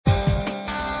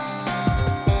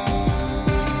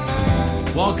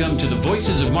Welcome to the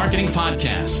Voices of Marketing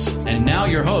podcast. And now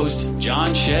your host,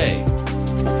 John Shea.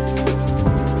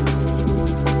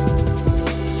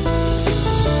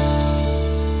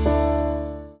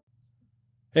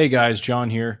 Hey guys, John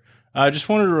here. I just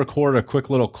wanted to record a quick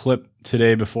little clip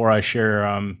today before I share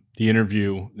the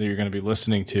interview that you're going to be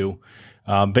listening to.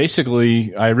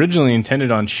 Basically, I originally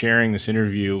intended on sharing this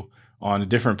interview on a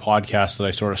different podcast that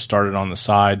I sort of started on the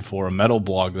side for a metal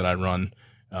blog that I run.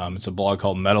 It's a blog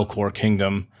called Metalcore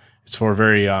Kingdom. It's for a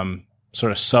very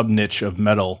sort of sub-niche of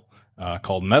metal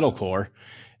called Metalcore.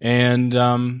 And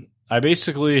I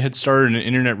basically had started an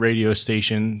internet radio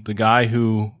station. The guy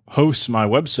who hosts my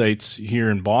websites here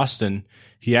in Boston,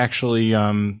 he actually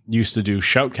used to do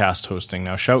Shoutcast hosting.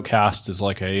 Now, Shoutcast is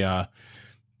like a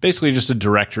basically just a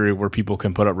directory where people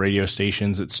can put up radio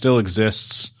stations. It still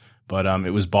exists, but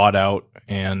it was bought out,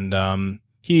 and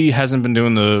he hasn't been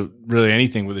doing really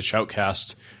anything with the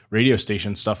Shoutcast radio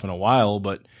station stuff in a while,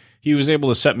 but he was able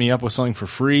to set me up with something for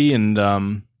free, and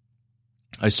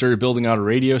I started building out a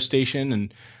radio station,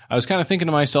 and I was kind of thinking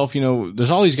to myself, there's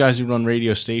all these guys who run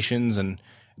radio stations, and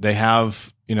they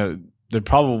have, they're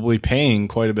probably paying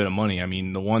quite a bit of money. I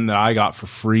mean, the one that I got for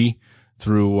free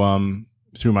through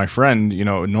my friend, it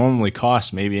normally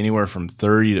costs maybe anywhere from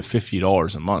 $30 to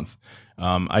 $50 a month.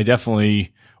 I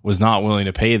definitely was not willing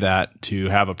to pay that to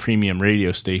have a premium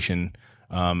radio station.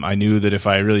 I knew that if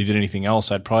I really did anything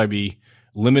else, I'd probably be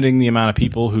limiting the amount of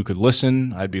people who could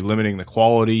listen. I'd be limiting the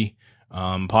quality,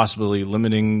 possibly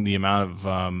limiting the amount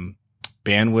of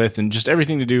bandwidth and just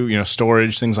everything to do,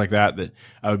 storage, things like that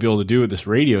I would be able to do with this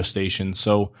radio station.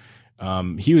 So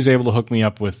he was able to hook me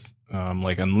up with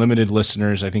like unlimited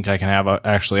listeners. I think I can have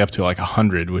actually up to like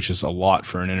 100, which is a lot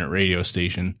for an internet radio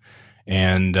station,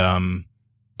 and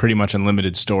pretty much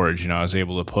unlimited storage. I was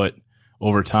able to put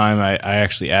over time. I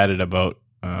actually added about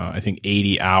I think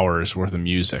 80 hours worth of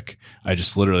music. I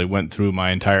just literally went through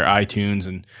my entire iTunes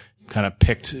and kind of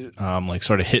picked like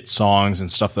sort of hit songs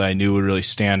and stuff that I knew would really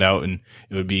stand out and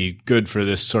it would be good for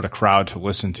this sort of crowd to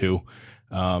listen to.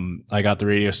 I got the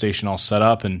radio station all set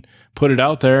up and put it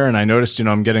out there, and I noticed,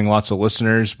 I'm getting lots of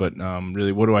listeners, but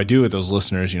really, what do I do with those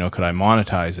listeners? Could I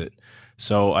monetize it?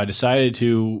 So I decided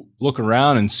to look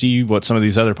around and see what some of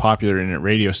these other popular internet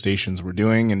radio stations were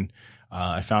doing, and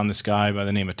I found this guy by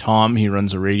the name of Tom. He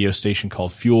runs a radio station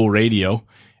called Fuel Radio,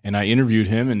 and I interviewed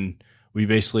him, and we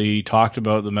basically talked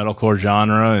about the metalcore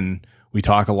genre, and we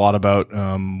talk a lot about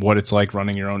what it's like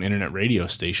running your own internet radio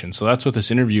station. So that's what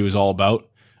this interview is all about.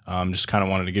 Just kind of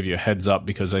wanted to give you a heads up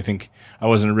because I think I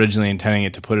wasn't originally intending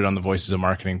it to put it on the Voices of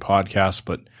Marketing podcast,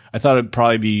 but I thought it'd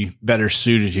probably be better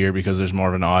suited here because there's more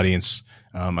of an audience.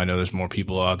 I know there's more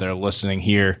people out there listening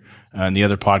here. And the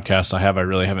other podcasts I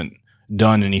really haven't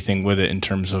done anything with it in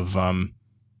terms of,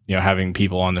 having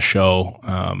people on the show.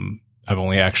 I've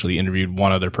only actually interviewed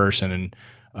one other person,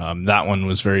 and that one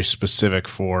was very specific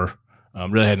for,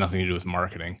 really had nothing to do with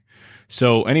marketing.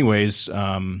 So anyways,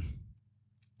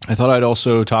 I thought I'd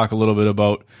also talk a little bit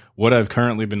about what I've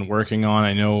currently been working on.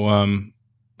 I know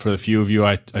for the few of you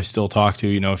I still talk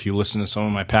to, if you listen to some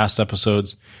of my past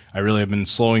episodes, I really have been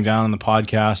slowing down on the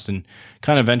podcast and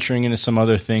kind of venturing into some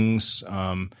other things.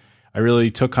 I really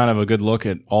took kind of a good look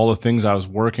at all the things I was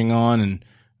working on, and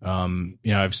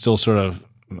I've still sort of,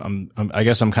 I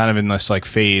guess I'm kind of in this like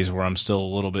phase where I'm still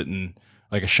a little bit in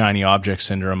like a shiny object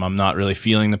syndrome. I'm not really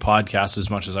feeling the podcast as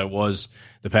much as I was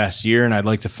the past year, and I'd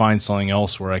like to find something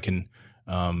else where I can,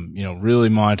 really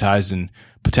monetize and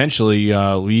potentially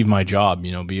leave my job,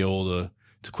 be able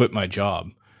to quit my job.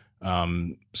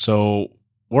 So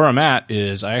where I'm at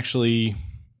is I actually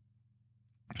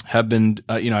have been,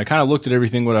 I kind of looked at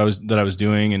everything that I was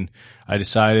doing, and I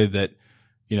decided that,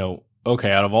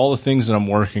 okay, out of all the things that I'm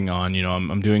working on,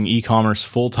 I'm doing e-commerce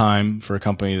full time for a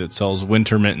company that sells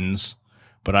winter mittens,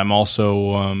 but I'm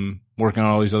also working on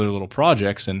all these other little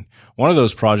projects. And one of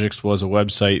those projects was a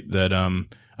website that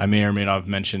I may or may not have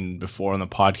mentioned before on the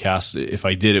podcast. If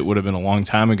I did, it would have been a long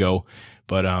time ago.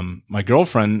 But my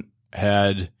girlfriend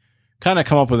had kind of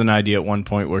come up with an idea at one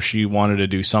point where she wanted to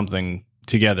do something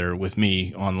together with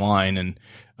me online. And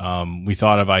we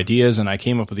thought of ideas, and I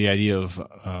came up with the idea of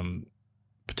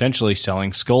potentially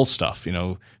selling skull stuff,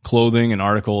 clothing and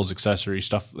articles, accessories,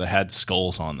 stuff that had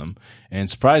skulls on them. And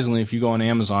surprisingly, if you go on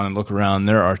Amazon and look around,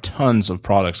 there are tons of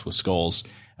products with skulls.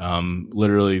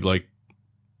 Literally, like,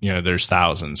 there's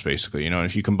thousands basically, and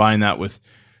if you combine that with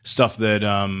stuff that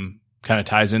kind of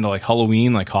ties into like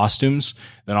Halloween, like costumes,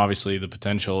 then obviously the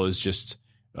potential is just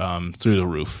through the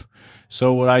roof.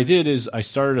 So what I did is I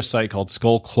started a site called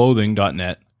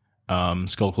skullclothing.net.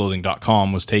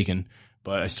 Skullclothing.com was taken,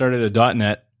 but I started a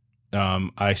 .net.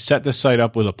 I set this site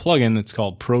up with a plugin that's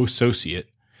called ProSociate,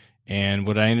 And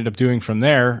what I ended up doing from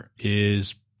there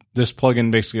is this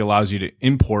plugin basically allows you to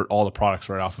import all the products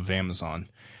right off of Amazon.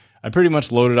 I pretty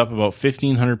much loaded up about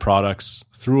 1,500 products,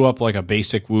 threw up like a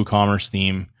basic WooCommerce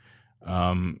theme,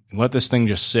 let this thing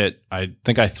just sit. I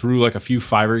think I threw like a few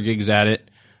Fiverr gigs at it.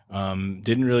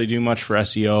 Didn't really do much for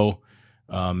SEO.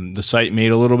 The site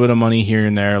made a little bit of money here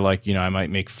and there. Like, I might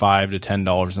make $5 to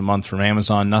 $10 a month from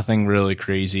Amazon. Nothing really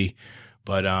crazy.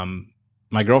 But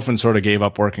my girlfriend sort of gave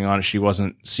up working on it. She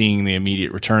wasn't seeing the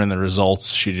immediate return in the results.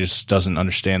 She just doesn't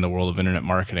understand the world of internet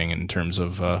marketing in terms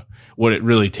of what it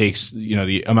really takes,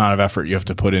 the amount of effort you have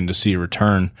to put in to see a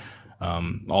return,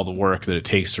 all the work that it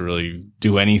takes to really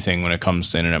do anything when it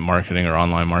comes to internet marketing or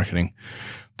online marketing.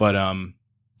 But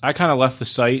I kind of left the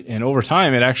site, and over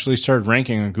time, it actually started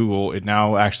ranking on Google. It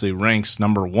now actually ranks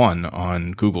number 1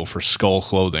 on Google for skull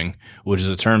clothing, which is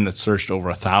a term that's searched over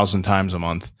 1,000 times a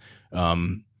month.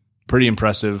 Pretty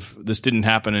impressive. This didn't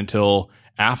happen until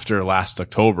after last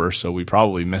October, so we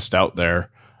probably missed out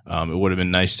there. It would have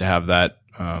been nice to have that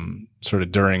sort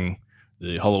of during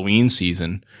the Halloween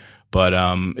season, but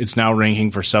it's now ranking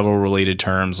for several related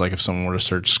terms, like if someone were to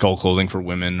search skull clothing for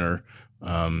women or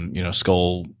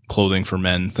skull clothing for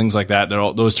men, things like that.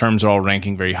 Those terms are all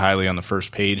ranking very highly on the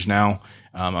first page now.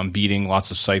 I'm beating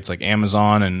lots of sites like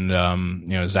Amazon and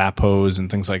Zappos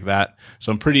and things like that.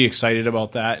 So I'm pretty excited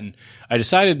about that. And I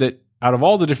decided that out of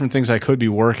all the different things I could be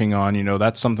working on,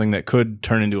 that's something that could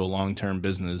turn into a long-term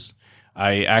business.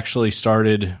 I actually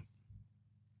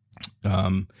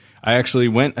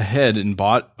went ahead and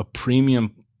bought a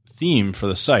premium theme for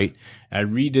the site. I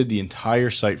redid the entire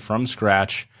site from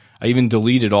scratch. I even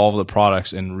deleted all of the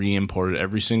products and re-imported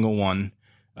every single one.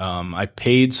 I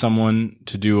paid someone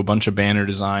to do a bunch of banner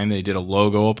design. They did a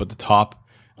logo up at the top,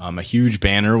 a huge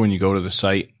banner when you go to the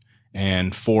site,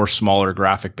 and 4 smaller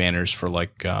graphic banners for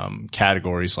like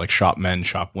categories like shop men,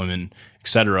 shop women,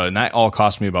 etc. And that all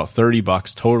cost me about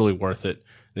 $30, totally worth it.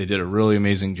 They did a really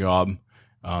amazing job.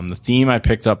 The theme I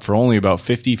picked up for only about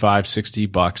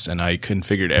 $55-$60, and I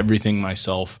configured everything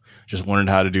myself. Just learned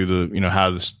how to do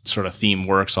how this sort of theme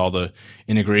works, all the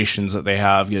integrations that they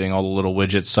have, getting all the little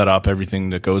widgets set up, everything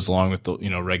that goes along with the,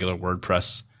 regular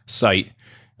WordPress site.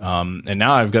 And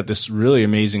now I've got this really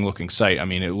amazing looking site. I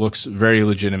mean, it looks very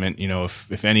legitimate.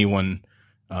 If anyone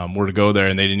were to go there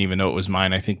and they didn't even know it was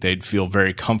mine, I think they'd feel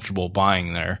very comfortable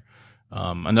buying there.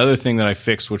 Another thing that I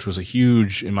fixed, which was a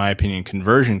huge, in my opinion,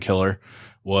 conversion killer,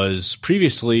 was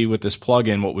previously with this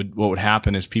plugin, what would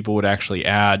happen is people would actually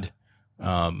add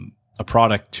a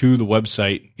product to the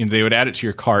website. They would add it to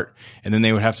your cart, and then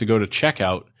they would have to go to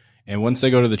checkout. And once they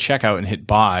go to the checkout and hit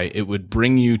buy, it would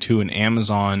bring you to an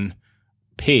Amazon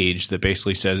page that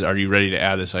basically says, "Are you ready to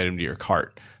add this item to your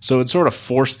cart?" So it sort of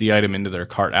forced the item into their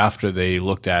cart after they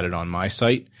looked at it on my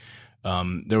site.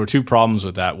 There were 2 problems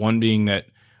with that. One being that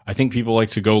I think people like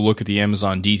to go look at the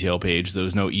Amazon detail page. There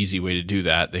was no easy way to do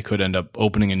that. They could end up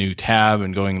opening a new tab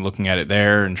and going and looking at it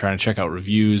there and trying to check out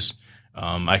reviews.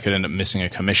 I could end up missing a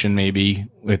commission maybe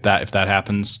with that if that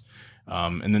happens.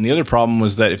 And then the other problem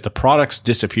was that if the products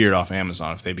disappeared off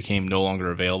Amazon, if they became no longer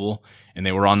available and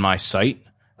they were on my site,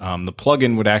 the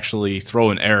plugin would actually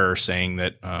throw an error saying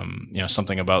that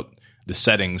something about the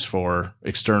settings for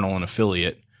external and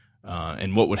affiliate.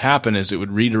 And what would happen is it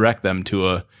would redirect them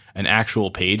to an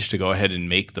actual page to go ahead and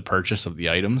make the purchase of the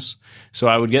items. So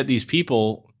I would get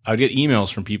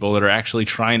emails from people that are actually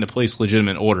trying to place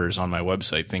legitimate orders on my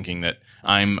website, thinking that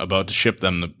I'm about to ship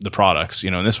them the products,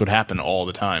 and this would happen all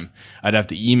the time. I'd have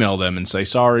to email them and say,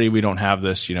 "Sorry, we don't have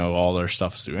this, all our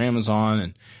stuff's through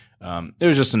Amazon." And it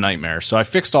was just a nightmare. So I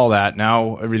fixed all that.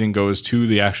 Now everything goes to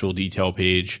the actual detail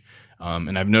page.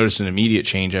 And I've noticed an immediate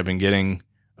change. I've been getting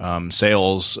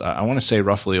sales, I want to say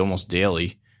roughly almost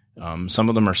daily. Some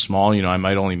of them are small. I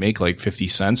might only make like 50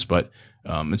 cents, but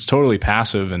it's totally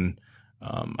passive. And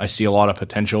I see a lot of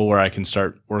potential where I can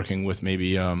start working with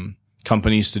maybe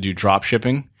companies to do drop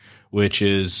shipping, which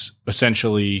is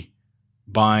essentially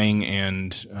buying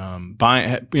and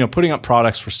putting up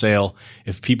products for sale.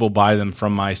 If people buy them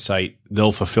from my site,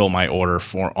 they'll fulfill my order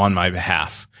on my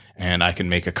behalf, and I can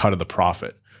make a cut of the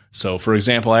profit. So, for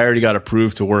example, I already got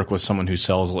approved to work with someone who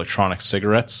sells electronic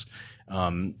cigarettes.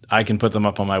 I can put them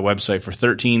up on my website for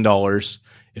 $13.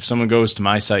 If someone goes to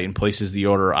my site and places the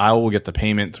order, I will get the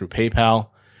payment through PayPal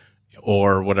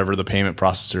or whatever the payment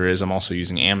processor is. I'm also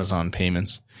using Amazon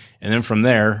payments. And then from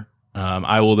there,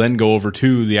 I will then go over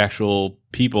to the actual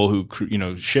people who,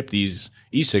 ship these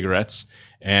e-cigarettes,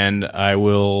 and I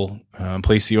will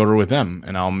place the order with them,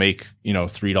 and I'll make,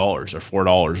 $3 or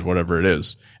 $4, whatever it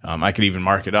is. I could even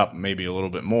mark it up maybe a little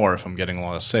bit more if I'm getting a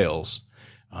lot of sales.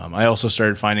 I also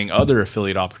started finding other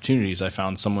affiliate opportunities. I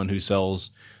found someone who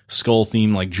sells skull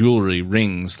theme, like jewelry,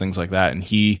 rings, things like that. And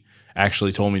he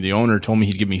actually told me, the owner told me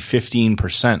he'd give me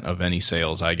 15% of any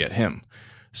sales I get him.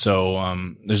 So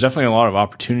there's definitely a lot of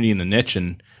opportunity in the niche,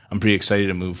 and I'm pretty excited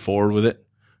to move forward with it.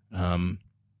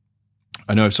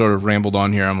 I know I've sort of rambled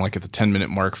on here. I'm like at the 10-minute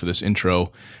mark for this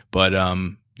intro, but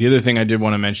the other thing I did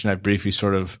want to mention, I briefly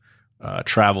sort of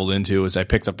traveled into, is I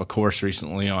picked up a course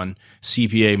recently on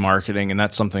CPA marketing, and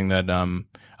that's something that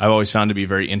I've always found to be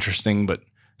very interesting, but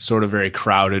sort of very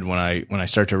crowded when I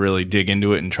start to really dig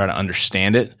into it and try to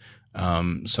understand it.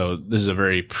 So this is a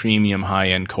very premium, high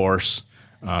end course.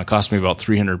 It cost me about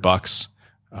 $300.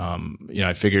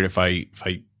 I figured if I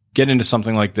get into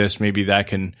something like this, maybe that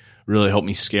can really help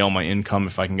me scale my income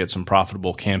if I can get some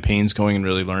profitable campaigns going and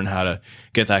really learn how to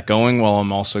get that going, while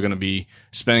I'm also going to be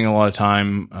spending a lot of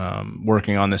time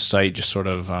working on this site, just sort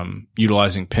of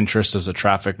utilizing Pinterest as a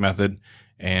traffic method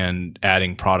and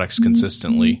adding products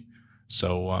consistently.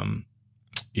 So,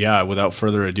 without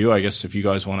further ado, I guess if you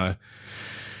guys want to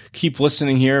keep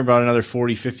listening here about another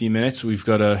 40, 50 minutes, we've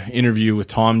got an interview with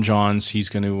Tom Johns. He's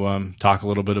going to talk a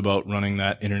little bit about running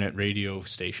that internet radio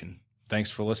station. Thanks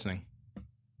for listening.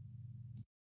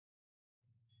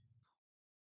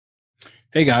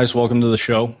 Hey guys, welcome to the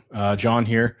show. John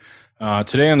here.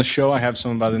 Today on the show, I have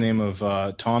someone by the name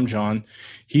of Tom John.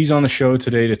 He's on the show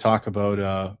today to talk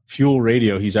about Fuel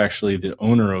Radio. He's actually the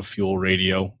owner of Fuel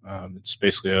Radio. It's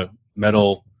basically a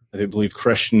metal, I believe,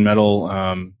 Christian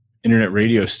metal internet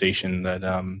radio station that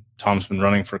Tom's been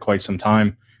running for quite some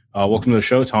time. Welcome to the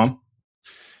show, Tom.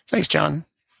 Thanks, John.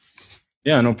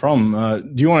 Yeah, no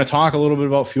problem. Do you want to talk a little bit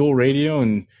about Fuel Radio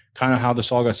and kind of how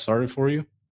this all got started for you?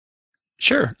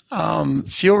 Sure.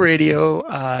 Fuel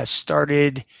Radio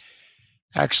started,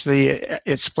 actually,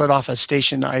 it split off a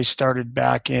station I started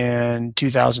back in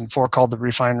 2004 called The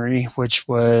Refinery, which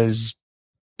was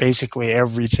basically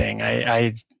everything.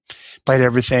 I played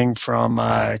everything from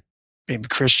maybe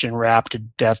Christian rap to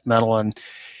death metal,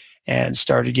 and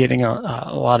started getting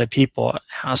a lot of people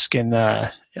asking,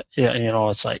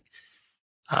 it's like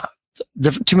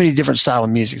too many different style of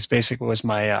music. Basically was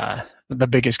my the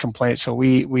biggest complaint. So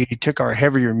we took our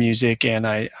heavier music, and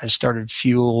I started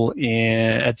Fuel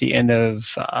at the end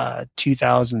of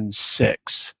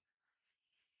 2006,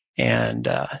 and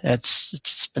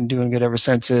it's been doing good ever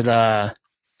since.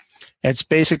 It's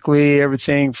basically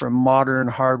everything from modern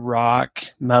hard rock,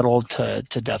 metal to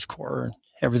deathcore,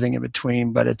 everything in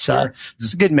between. But it's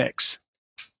it's a good mix.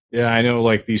 Yeah, I know.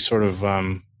 Like these sort of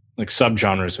like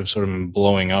subgenres have sort of been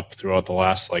blowing up throughout the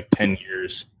last 10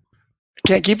 years.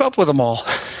 Can't keep up with them all.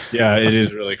 Yeah, it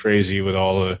is really crazy with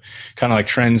all the kind of like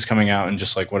trends coming out and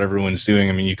just like what everyone's doing.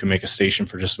 I mean, you can make a station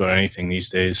for just about anything these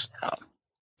days.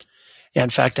 Yeah, in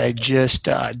fact, I just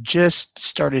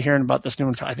started hearing about this new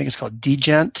one. I think it's called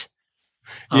Degent.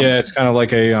 Yeah, it's kind of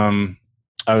like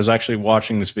I was actually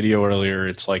watching this video earlier.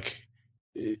 It's like,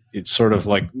 it's sort of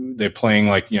like they're playing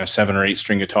 7 or 8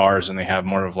 string guitars, and they have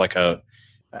more of like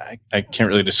I can't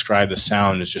really describe the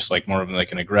sound. It's just like more of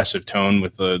like an aggressive tone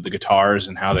with the guitars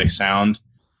and how they sound.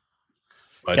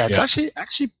 But, yeah, it's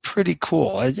actually pretty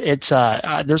cool. It's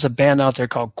there's a band out there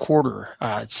called Quarter.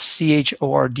 It's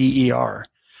CHORDER.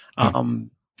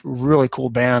 Really cool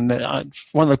band.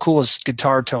 One of the coolest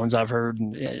guitar tones I've heard,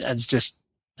 and it's just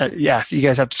you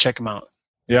guys have to check them out.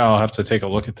 Yeah, I'll have to take a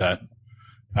look at that.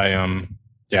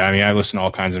 I listen to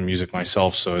all kinds of music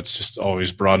myself, so it's just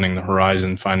always broadening the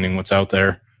horizon, finding what's out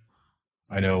there.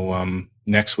 I know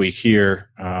next week here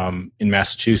in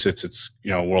Massachusetts, it's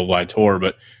a worldwide tour,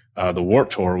 but the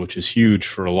Warped Tour, which is huge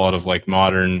for a lot of like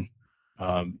modern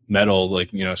metal,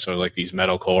 so like these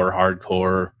metalcore,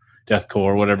 hardcore,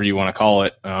 deathcore, whatever you want to call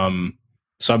it,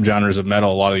 subgenres of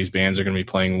metal. A lot of these bands are going to be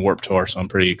playing Warped Tour, so I'm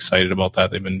pretty excited about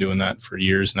that. They've been doing that for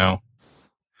years now.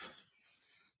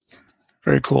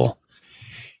 Very cool.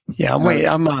 Yeah,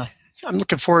 I'm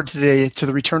looking forward to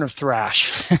the return of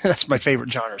thrash. That's my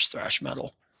favorite genre, is thrash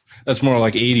metal. That's more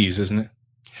like 80s, isn't it?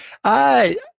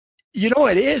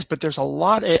 It is, but there's a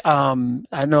lot. I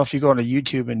don't know if you go onto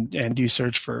YouTube and do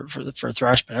search for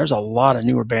thrash band. There's a lot of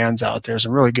newer bands out there,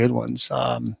 some really good ones.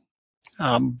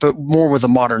 But more with a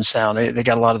modern sound. They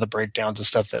got a lot of the breakdowns and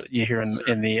stuff that you hear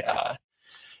in the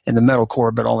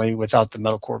metalcore, but only without the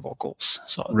metalcore vocals.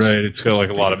 So it's got like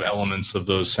a lot of elements of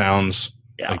those sounds.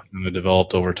 Yeah,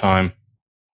 developed over time.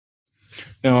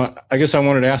 Now, I guess I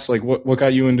wanted to ask, what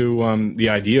got you into the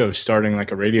idea of starting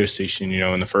like a radio station,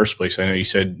 in the first place? I know you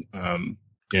said,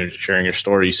 sharing your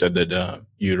story, you said that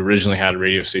you'd originally had a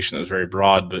radio station that was very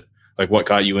broad, but what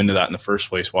got you into that in the first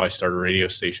place? Why start a radio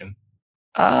station?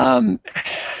 Well,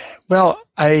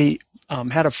 I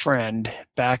had a friend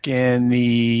back in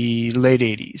the late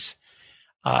 80s.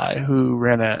 who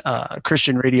ran a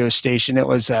Christian radio station. It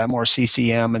was more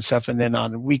CCM and stuff. And then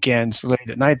on weekends, late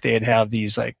at night, they'd have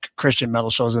these like Christian metal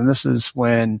shows. And this is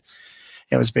when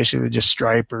it was basically just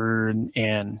Stryper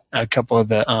and a couple of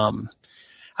the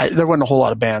there wasn't a whole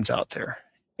lot of bands out there.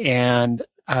 And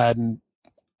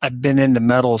I've been into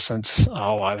metal since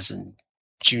I was in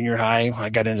junior high. I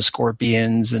got into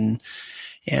Scorpions and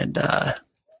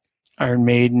Iron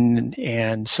Maiden,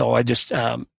 and so I just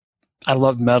I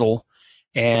love metal,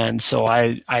 and so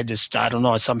I don't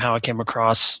know, somehow I came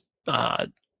across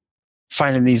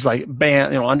finding these like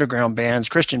underground bands,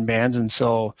 Christian bands, and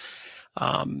so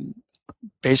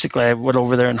basically I went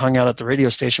over there and hung out at the radio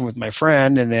station with my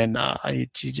friend, and then he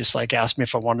just like asked me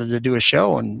if I wanted to do a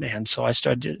show, and so I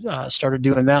started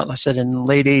doing that. Like I said, in the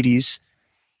late '80s,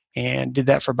 and did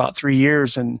that for about 3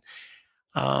 years, and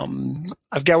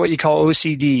I've got what you call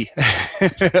OCD.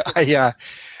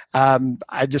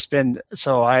 I just been,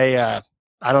 so I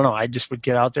don't know. I just would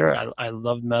get out there. I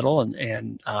love metal,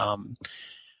 and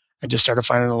I just started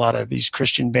finding a lot of these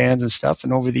Christian bands and stuff.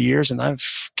 And over the years, and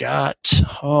I've got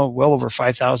well over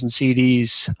 5,000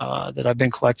 CDs that I've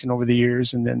been collecting over the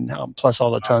years, and then plus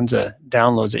all the tons of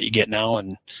downloads that you get now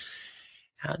and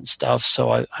stuff. So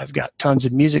I've got tons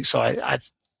of music. So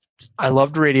I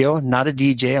loved radio. Not a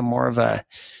DJ. I'm more of I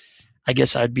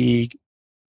guess I'd be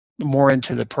more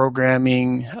into the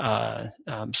programming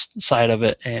side of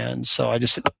it, and so I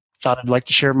just thought I'd like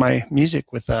to share my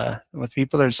music with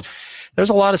people. There's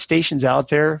a lot of stations out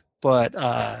there, but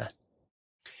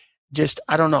just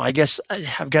I don't know. I guess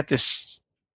I've got this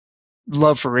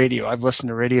love for radio. I've listened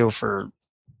to radio for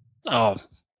a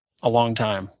long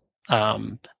time.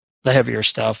 The heavier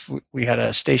stuff. We had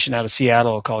a station out of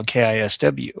Seattle called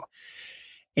KISW.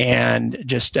 And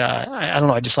just, I don't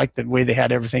know, I just like the way they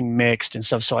had everything mixed and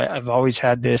stuff. So I've always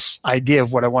had this idea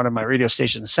of what I wanted my radio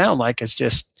station to sound like. It's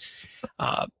just,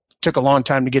 took a long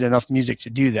time to get enough music to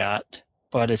do that.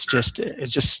 But it's just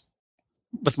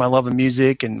with my love of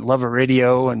music and love of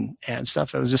radio and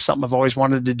stuff, it was just something I've always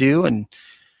wanted to do. And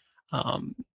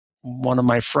one of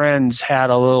my friends had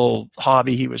a little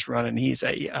hobby he was running. He's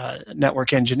a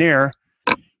network engineer,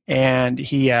 and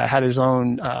he had his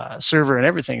own server and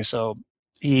everything. So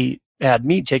he had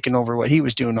me taking over what he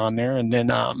was doing on there. And then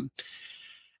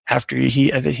after I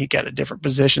think he got a different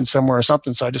position somewhere or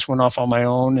something. So I just went off on my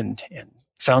own and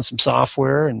found some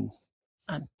software, and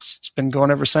it's been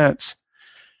going ever since.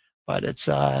 But it's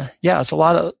it's a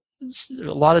lot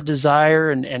of desire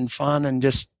and fun, and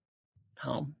just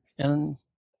and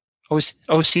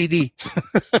OCD.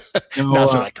 That's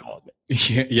what I call it.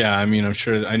 Yeah, I mean, I'm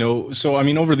sure I know. So, I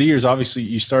mean, over the years, obviously,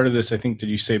 you started this, I think, did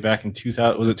you say back in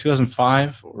 2000, was it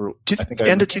 2005? Or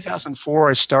end of 2004,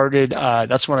 I started,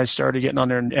 that's when I started getting on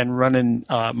there and running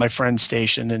my friend's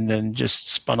station, and then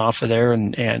just spun off of there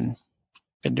and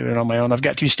been doing it on my own. I've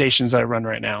got 2 stations that I run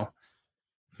right now.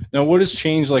 Now, what has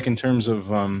changed, like, in terms of,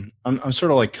 I'm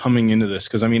sort of like coming into this,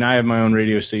 because, I mean, I have my own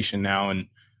radio station now, and,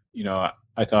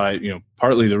 I thought,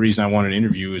 partly the reason I wanted to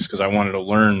interview is because I wanted to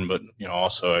learn, but,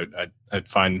 also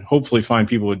I'd hopefully find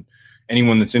people,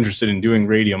 anyone that's interested in doing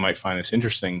radio might find this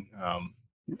interesting.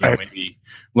 Maybe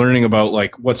learning about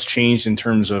like what's changed in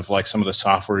terms of like some of the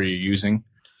software you're using.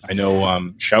 I know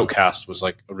Shoutcast was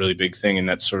like a really big thing, and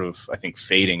that's sort of, I think,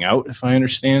 fading out, if I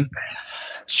understand.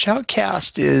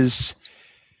 Shoutcast is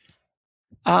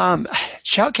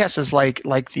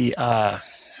like the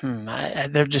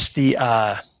they're just the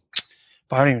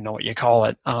I don't even know what you call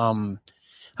it.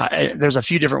 There's a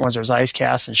few different ones. There's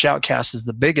Icecast, and Shoutcast is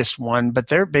the biggest one, but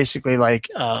they're basically like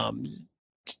not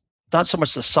so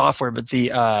much the software, but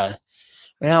the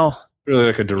really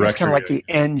like a directory. It's kind of like the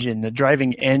engine, the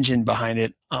driving engine behind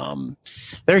it.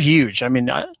 They're huge. I mean,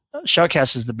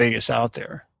 Shoutcast is the biggest out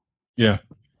there. Yeah.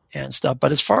 And stuff.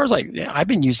 But as far as like, I've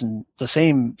been using the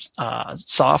same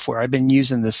software. I've been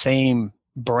using the same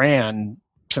brand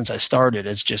since I started.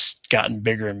 It's just gotten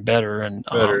bigger and better. And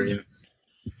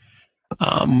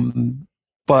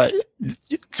but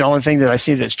the only thing that I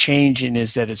see that's changing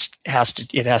is that it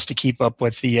has to keep up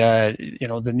with the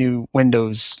the new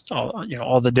Windows,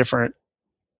 all the different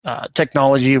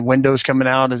technology of Windows coming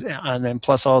out, and then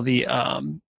plus all the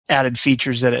added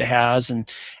features that it has,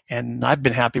 and I've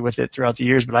been happy with it throughout the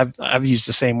years. But I've used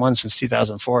the same one since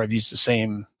 2004. I've used the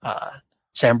same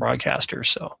SAM broadcaster.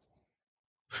 So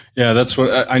yeah, that's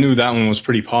what I knew. That one was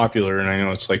pretty popular, and I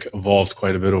know it's like evolved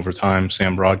quite a bit over time.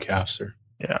 SAM broadcaster.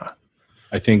 Yeah.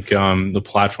 I think the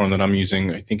platform that I'm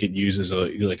using, I think it uses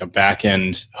a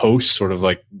back-end host, sort of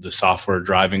like the software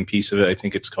driving piece of it. I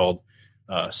think it's called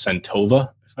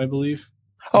Centova, if I believe.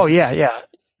 Oh yeah.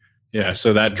 Yeah,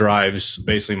 so that drives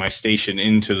basically my station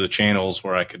into the channels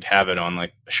where I could have it on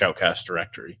like a Shoutcast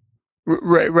directory.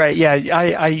 Right. Yeah,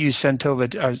 I use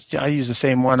Sentova. I use the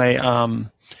same one.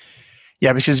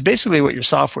 Yeah, because basically what your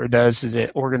software does is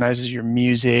it organizes your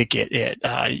music. It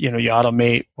you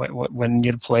automate when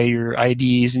you play your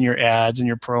IDs and your ads and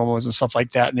your promos and stuff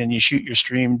like that, and then you shoot your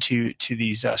stream to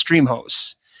these stream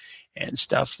hosts and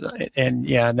stuff. And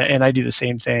yeah, and I do the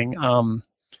same thing.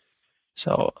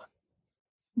 So,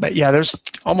 but yeah, there's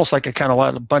almost like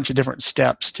a bunch of different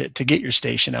steps to get your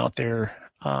station out there.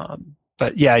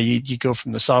 But yeah, you go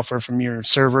from the software from your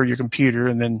server, your computer,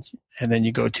 and then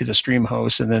you go to the stream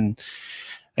host, and then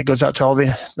it goes out to all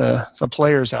the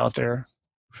players out there.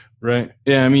 Right.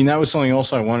 Yeah. I mean, that was something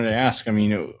else I wanted to ask. I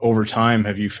mean, over time,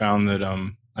 have you found that?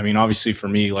 I mean, obviously for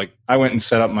me, like I went and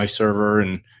set up my server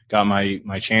and got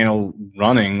my channel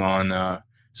running on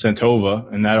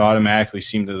Sentova, and that automatically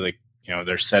seemed to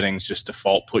their settings just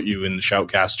default put you in the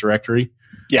Shoutcast directory.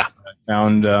 Yeah. I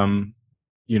found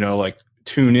like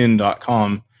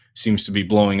TuneIn.com seems to be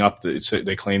blowing up.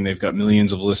 They claim they've got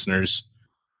millions of listeners.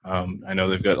 I know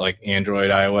they've got like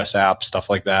Android, iOS apps, stuff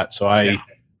like that. So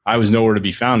I was nowhere to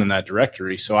be found in that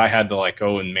directory. So I had to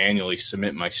go and manually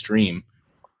submit my stream.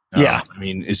 Yeah. I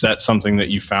mean, is that something that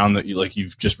you found that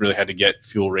you've just really had to get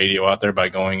Fuel Radio out there by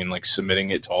going and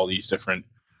submitting it to all these different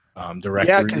directories?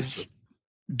 Yeah, because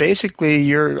basically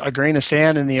you're a grain of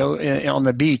sand on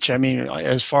the beach. I mean,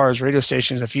 as far as radio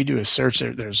stations, if you do a search,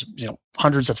 there's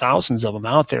hundreds of thousands of them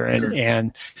out there,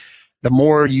 and the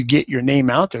more you get your name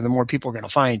out there, the more people are going to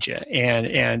find you.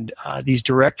 And these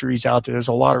directories out there, there's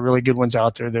a lot of really good ones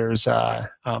out there. There's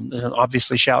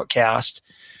obviously Shoutcast,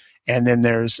 and then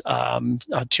there's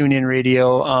TuneIn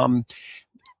Radio.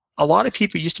 A lot of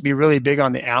people used to be really big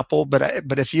on the Apple, but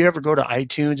if you ever go to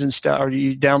iTunes and stuff, or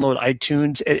you download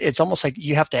iTunes, it's almost like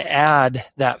you have to add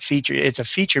that feature. It's a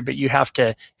feature, but you have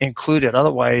to include it.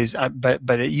 Otherwise, but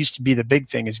it used to be the big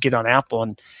thing is get on Apple,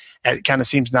 and it kind of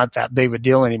seems not that big of a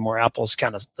deal anymore. Apple's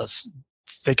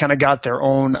they kind of got their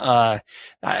own. I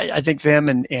think them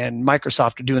and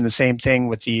Microsoft are doing the same thing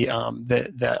with the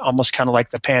almost kind of like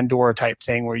the Pandora type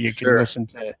thing where you can listen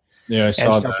to. Yeah, I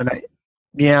saw stuff. that.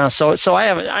 So I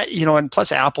haven't, and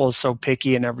plus Apple is so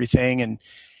picky and everything,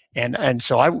 and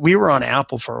so we were on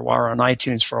Apple for a while, on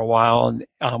iTunes for a while, and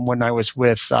when I was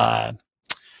with, because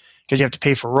you have to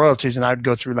pay for royalties, and I would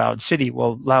go through Loud City.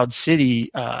 Well, Loud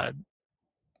City,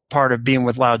 part of being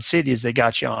with Loud City is they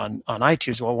got you on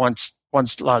iTunes. Well,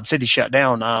 once Loud City shut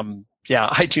down,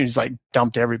 iTunes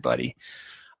dumped everybody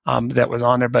that was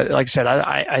on there. But like I said,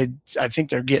 I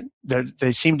think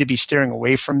they seem to be steering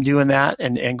away from doing that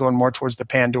and going more towards the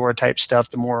Pandora type stuff,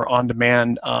 the more on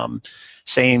demand,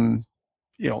 same,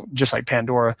 just like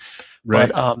Pandora.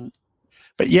 Right.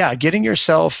 But yeah, getting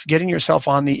yourself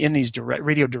on in these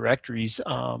radio directories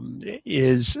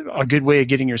is a good way of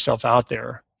getting yourself out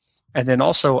there. And then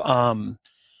also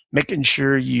making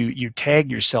sure you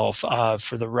tag yourself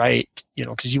for the right,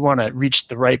 because you want to reach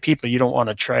the right people. You don't want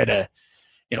to try to,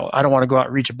 I don't want to go out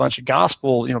and reach a bunch of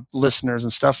gospel, listeners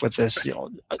and stuff with this.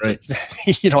 Right.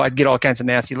 I'd get all kinds of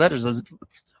nasty letters.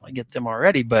 I get them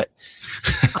already, but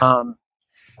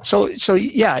so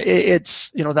yeah,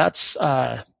 it's that's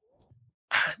to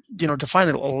find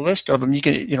a list of them. You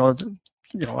can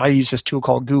I use this tool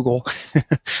called Google,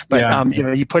 but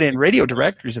you put in radio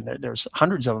directories and there's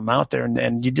hundreds of them out there,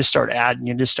 and you just start adding,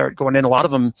 you just start going in. A lot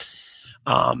of them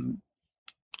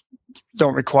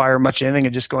don't require much anything,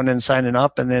 and just going in and signing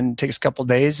up, and then it takes a couple of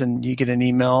days and you get an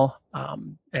email,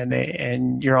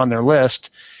 and you're on their list.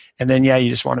 And then you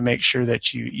just want to make sure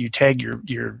that you tag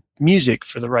your music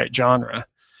for the right genre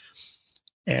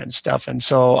and stuff. And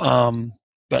so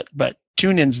but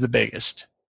TuneIn's the biggest.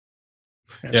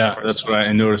 Yeah, that's what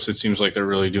I noticed. It seems like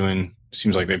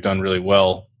seems like they've done really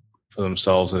well for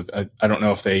themselves. I don't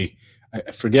know if I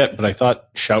forget, but I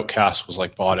thought Shoutcast was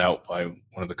bought out by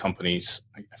one of the companies.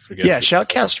 I forget. Yeah,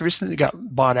 Shoutcast recently got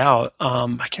bought out.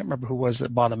 I can't remember who was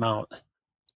that bought them out.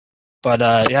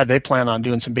 But they plan on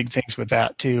doing some big things with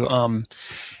that too.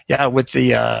 With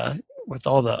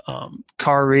all the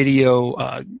car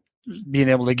radio being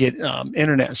able to get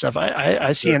internet and stuff,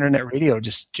 I see internet radio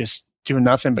just doing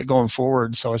nothing but going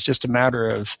forward. So it's just a matter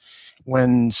of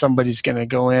when somebody's going to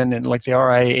go in, and like the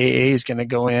RIAA is going to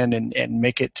go in and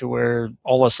make it to where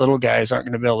all us little guys aren't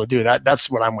going to be able to do that. That's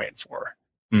what I'm waiting for.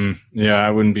 Yeah,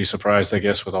 I wouldn't be surprised, I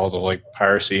guess, with all the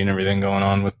piracy and everything going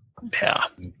on with. Yeah.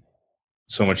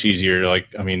 So much easier.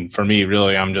 For me,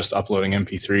 really, I'm just uploading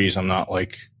MP3s. I'm not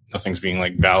nothing's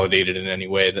being validated in any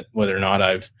way that whether or not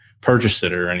I've purchased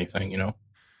it or anything,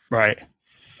 Right.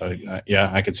 Yeah,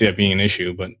 I could see that being an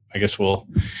issue, but I guess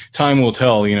time will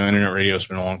tell. Internet radio's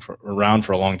been around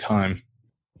for a long time.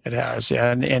 It has,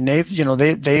 yeah, and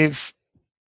they've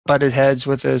butted heads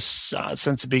with us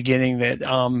since the beginning. That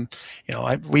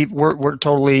we're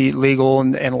totally legal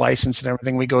and licensed and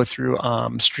everything. We go through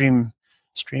streaming.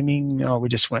 We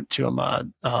just went to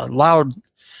them. Loud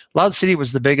City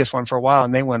was the biggest one for a while,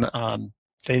 and they went.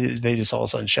 They just all of a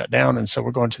sudden shut down, and so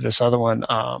we're going to this other one.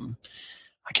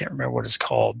 I can't remember what it's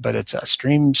called, but it's a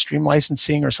stream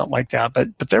licensing or something like that.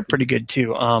 But they're pretty good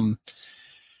too.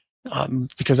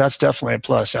 Because that's definitely a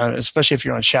plus, especially if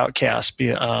you're on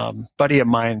Shoutcast. Buddy of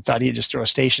mine thought he'd just throw a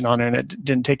station on there, and it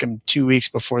didn't take him 2 weeks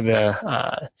before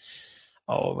the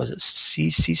was it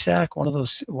CSAC?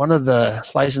 One of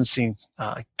the licensing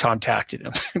contacted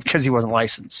him because he wasn't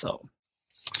licensed. So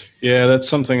yeah, that's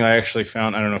something I actually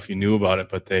found. I don't know if you knew about it,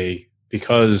 but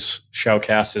because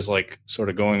Shoutcast is like sort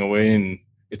of going away, and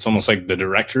it's almost like the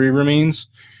directory remains.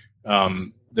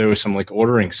 There was some like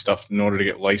ordering stuff in order to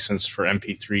get licensed for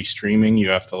MP3 streaming.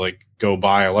 You have to like go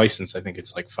buy a license. I think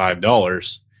it's like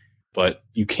 $5, but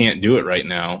you can't do it right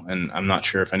now. And I'm not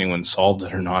sure if anyone solved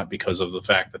it or not because of the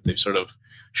fact that they've sort of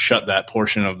shut that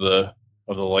portion of the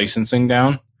licensing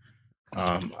down.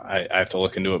 I have to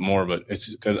look into it more, but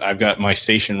it's because I've got my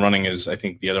station running as I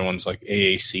think the other one's like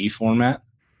AAC format.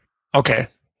 Okay.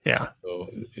 Yeah. So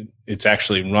it's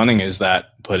actually running as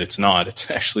that, but it's not. It's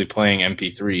actually playing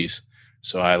MP3s.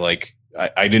 So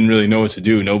I didn't really know what to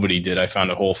do. Nobody did. I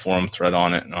found a whole forum thread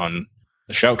on it on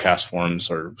the Shoutcast forums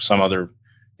or some other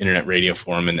internet radio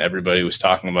forum, and everybody was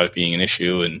talking about it being an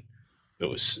issue, and it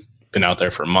was been out there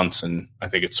for months. And I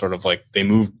think it's sort of like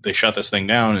they shut this thing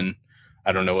down, and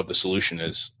I don't know what the solution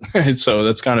is. So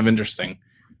that's kind of interesting.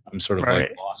 I'm sort of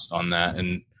like lost on that,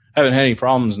 and haven't had any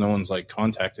problems. No one's like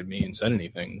contacted me and said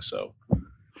anything. So,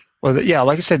 well, yeah,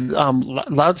 like I said,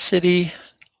 Loud City.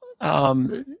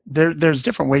 There's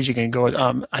different ways you can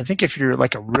go. I think if you're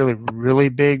like a really, really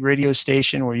big radio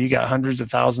station where you got hundreds of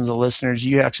thousands of listeners,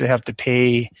 you actually have to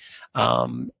pay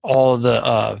all of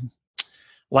the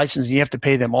licensing. You have to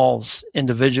pay them all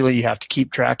individually. You have to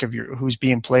keep track of who's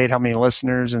being played, how many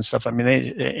listeners and stuff. I mean,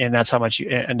 and that's how much you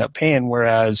end up paying.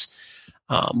 Whereas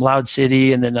Loud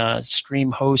City and then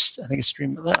Stream Host, I think it's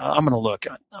Stream. I'm going to look. I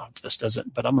don't know if this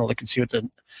doesn't, but I'm going to look and see what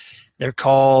they're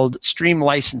called. Stream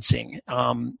licensing.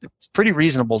 It's pretty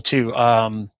reasonable too.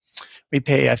 We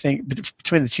pay, I think,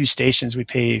 between the two stations, we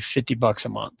pay $50 a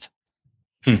month.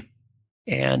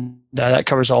 And that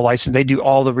covers all license. They do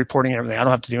all the reporting and everything. I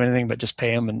don't have to do anything but just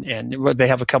pay them. And they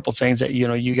have a couple things that you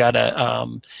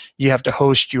have to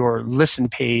host your listen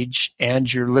page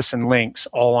and your listen links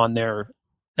all on their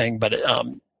thing. But it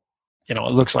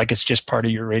looks like it's just part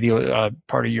of your radio,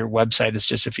 part of your website. It's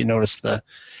just if you notice the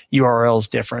URL is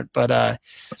different. But I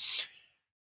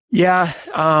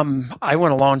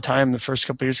went a long time the first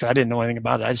couple of years because I didn't know anything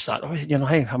about it. I just thought,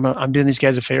 hey, I'm doing these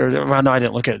guys a favor. Well, no, I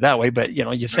didn't look at it that way, but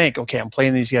you think, okay, I'm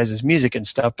playing these guys' music and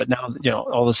stuff. But now,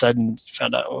 all of a sudden,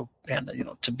 found out, oh man,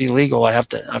 to be legal, I have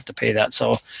to pay that.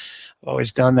 So I've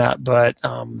always done that, but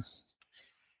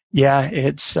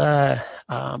it's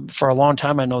for a long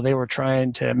time. I know they were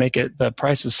trying to make the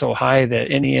prices so high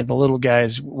that any of the little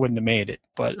guys wouldn't have made it.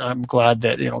 But I'm glad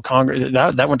that Congress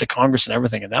that went to Congress and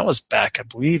everything, and that was back, I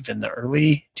believe, in the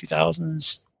early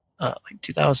 2000s, like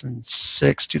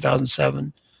 2006,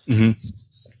 2007.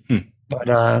 Mm-hmm.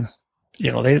 But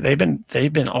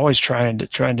they've been always trying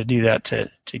to do that to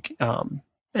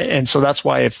and so that's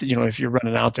why if you're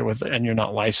running out there and you're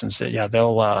not licensed,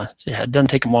 they'll it doesn't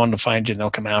take them long to find you and they'll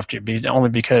come after you. Only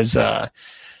because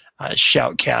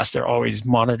Shoutcast, they're always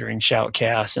monitoring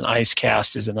Shoutcast, and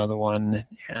Icecast is another one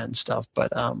and stuff.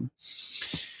 But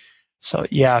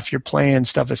if you're playing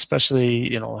stuff,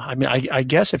 especially I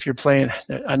guess if you're playing,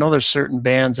 I know there's certain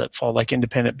bands that fall like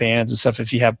independent bands and stuff.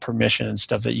 If you have permission and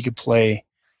stuff, that you could play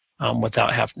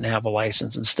without having to have a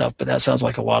license and stuff, but that sounds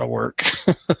like a lot of work.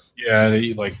 Yeah,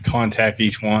 you like contact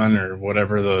each one or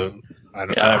whatever. I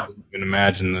can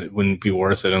imagine that it wouldn't be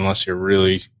worth it unless you're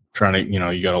really trying to,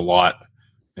 you got a lot,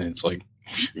 and it's like,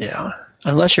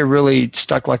 unless you're really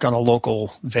stuck like on a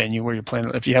local venue where you're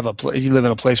playing. If you live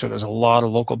in a place where there's a lot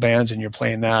of local bands and you're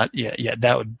playing that,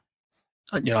 that would,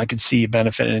 I could see a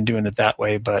benefit in doing it that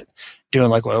way. But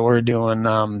doing like what we're doing,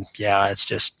 it's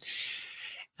just.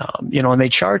 And they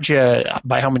charge you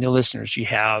by how many listeners you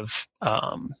have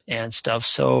and stuff.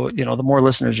 So, the more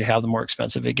listeners you have, the more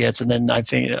expensive it gets. And then I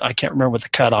can't remember what the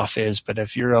cutoff is, but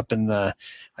if you're up in the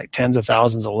like tens of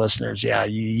thousands of listeners,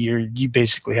 you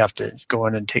basically have to go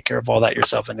in and take care of all that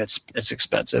yourself, and it's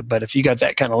expensive. But if you got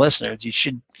that kind of listeners, you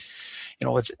should,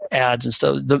 with ads and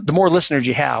stuff. The more listeners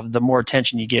you have, the more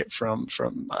attention you get from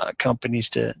companies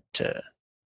to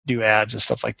do ads and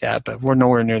stuff like that. But we're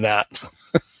nowhere near that.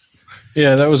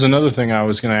 Yeah, that was another thing I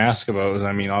was going to ask about. Was,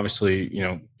 I mean, obviously,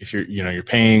 if you're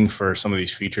paying for some of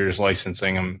these features,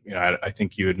 licensing them. I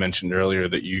think you had mentioned earlier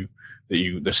that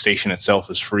the station itself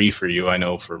is free for you. I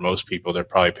know for most people, they're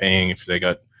probably paying, if they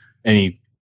got any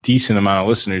decent amount of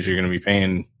listeners, you're going to be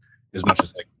paying as much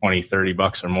as like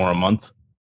 $20-$30 or more a month.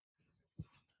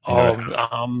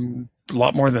 A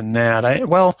lot more than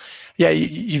that.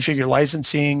 You figure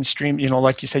licensing, stream,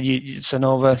 like you said,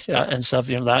 Sonova and stuff,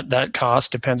 that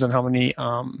cost depends on how many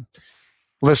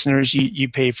listeners you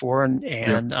pay for, and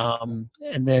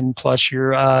then plus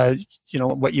your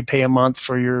what you pay a month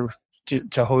for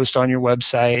to host on your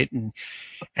website,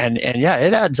 and yeah,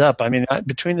 it adds up. I mean,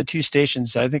 between the two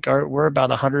stations, I think we're about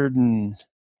 $120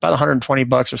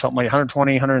 or something, like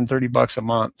 $130 a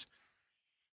month.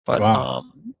 But wow.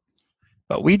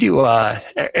 But we do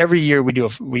every year we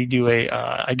do a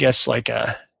I guess like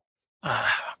a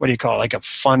what do you call it, like a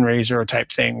fundraiser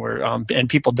type thing where and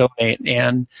people donate,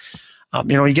 and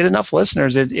you get enough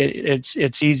listeners,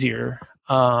 it's easier.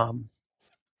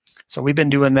 So we've been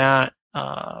doing that.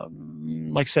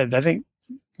 Like I said, I think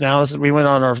now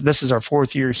this is our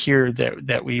fourth year here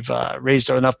that we've raised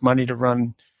enough money to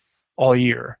run all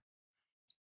year.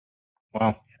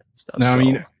 Wow. Now, I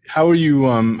mean, how are you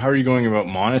going about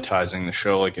monetizing the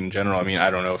show, like in general? I mean, I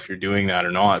don't know if you're doing that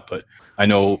or not, but I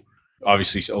know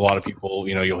obviously a lot of people,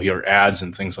 you'll hear ads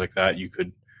and things like that. You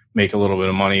could make a little bit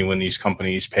of money when these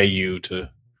companies pay you to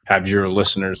have your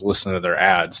listeners listen to their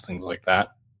ads, things like that.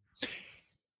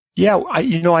 Yeah,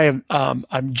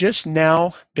 I'm just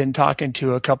now been talking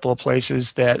to a couple of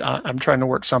places that I'm trying to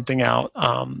work something out,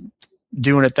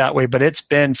 doing it that way. But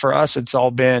for us, it's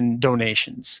all been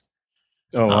donations.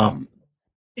 Oh, wow.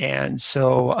 And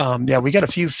so, we got a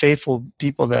few faithful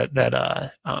people that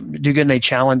do good, and they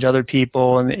challenge other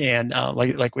people. And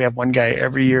like we have one guy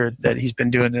every year that he's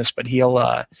been doing this, but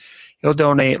he'll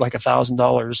donate like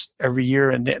 $1,000 every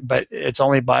year, but it's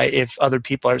only by if other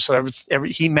people are. So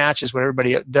he matches what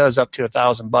everybody does up to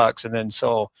 $1,000, and then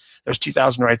so there's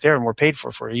 $2,000 right there, and we're paid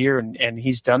for a year, and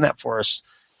he's done that for us.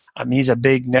 I mean, he's a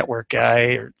big network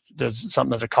guy, or does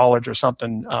something at a college or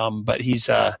something, but he's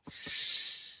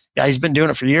been doing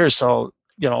it for years, so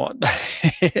we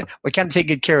kind of take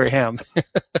good care of him.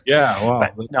 Yeah, wow,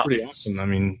 that's pretty awesome. I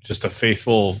mean, just a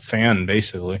faithful fan,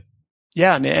 basically.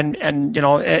 Yeah, and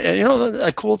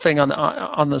a cool thing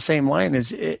on the same line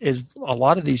is a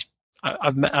lot of these.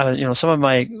 I've met, some of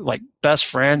my like best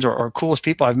friends or coolest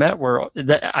people I've met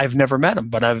that I've never met them,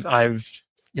 but I've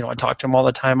I talk to them all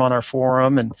the time on our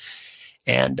forum,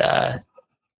 and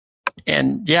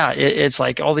yeah, it's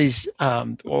like all these.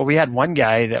 We had one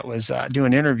guy that was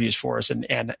doing interviews for us, and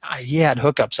he had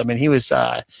hookups. I mean, he was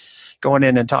going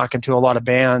in and talking to a lot of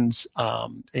bands.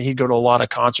 He'd go to a lot of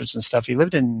concerts and stuff. He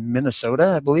lived in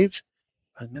Minnesota, I believe,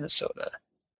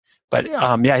 But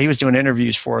he was doing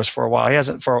interviews for us for a while. He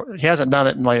hasn't done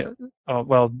it in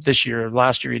this year.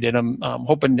 Last year he did them.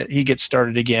 Hoping that he gets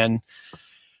started again.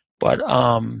 But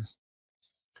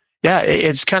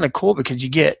it's kind of cool because you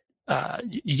get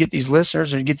these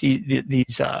listeners, and you get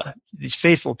these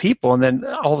faithful people, and then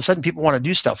all of a sudden people want to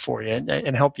do stuff for you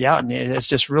and help you out, and it's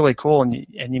just really cool. And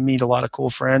you meet a lot of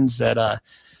cool friends that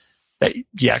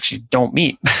you actually don't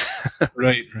meet.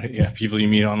 Right. Yeah, people you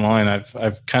meet online.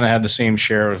 I've kind of had the same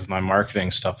share of my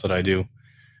marketing stuff that I do.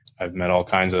 I've met all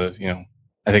kinds of,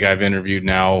 I think I've interviewed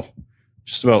now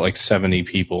just about like 70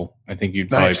 people. I think you'd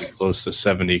probably be close to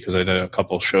 70 because I did a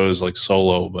couple shows like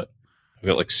solo, but I've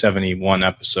got like 71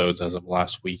 episodes as of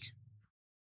last week.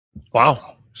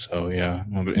 Wow. So yeah,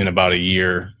 in about a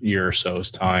year or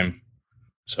so's time.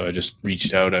 So I just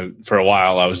reached out. For a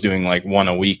while, I was doing like one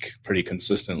a week pretty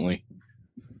consistently.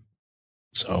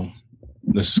 So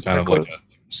this is kind of like a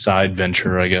side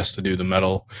venture, I guess, to do the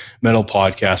metal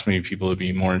podcast. Maybe people would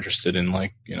be more interested in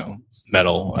like,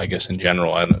 metal, I guess, in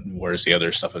general. Whereas the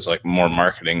other stuff is like more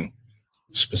marketing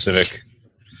specific.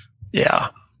 Yeah.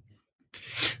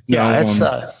 Yeah,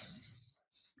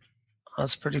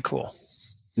 that's pretty cool.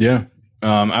 Yeah.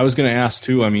 I was going to ask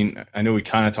too, I mean, I know we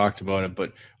kind of talked about it,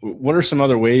 but what are some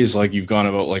other ways like you've gone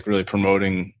about like really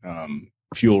promoting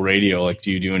Fuel Radio? Like, do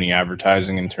you do any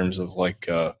advertising in terms of like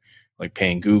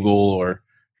paying Google or,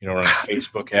 running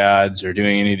Facebook ads or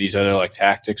doing any of these other like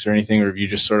tactics or anything? Or have you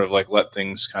just sort of like let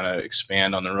things kind of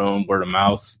expand on their own, word of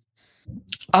mouth?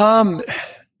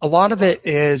 A lot of it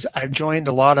is I've joined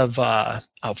a lot of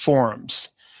forums.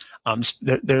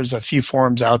 There's a few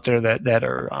forums out there that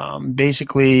are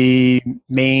basically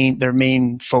their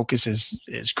main focus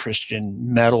is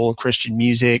Christian metal, Christian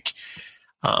music.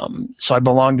 So I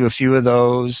belong to a few of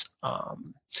those. A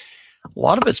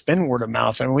lot of it's been word of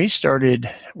mouth. And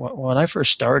when I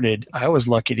first started, I was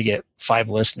lucky to get 5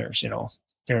 listeners,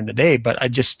 during the day, but I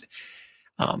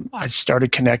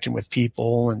started connecting with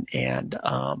people and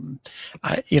I'm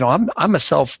a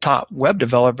self-taught web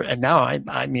developer, and now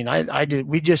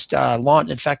we just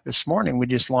launched. In fact, this morning we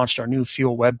just launched our new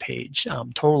Fuel web page.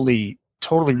 Totally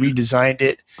redesigned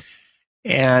it,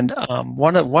 and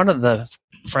one of the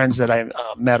friends that I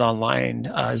met online,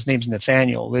 his name's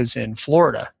Nathaniel, lives in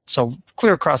Florida, so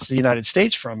clear across the United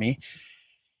States from me,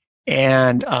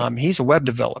 and he's a web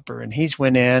developer, and he's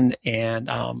went in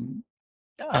and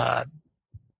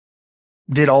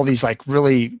did all these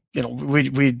really,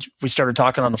 we started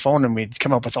talking on the phone, and we'd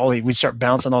come up with we'd start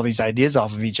bouncing all these ideas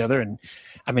off of each other. And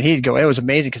he'd go, it was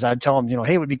amazing, because I'd tell him,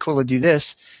 hey, it would be cool to do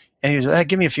this. And he was like,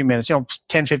 give me a few minutes,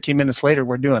 10, 15 minutes later,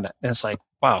 we're doing it. And it's like,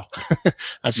 wow,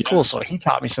 that's cool. So he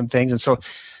taught me some things. And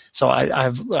so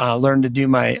I've learned to do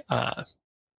my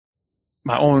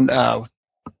own,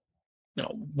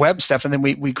 web stuff. And then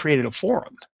we created a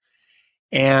forum,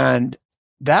 and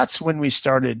that's when we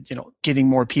started, getting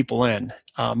more people in.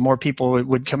 More people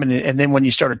would come in, and then when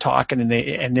you started talking,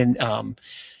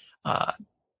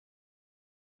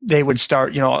 they would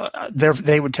start,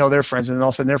 they would tell their friends, and then all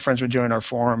of a sudden their friends would join our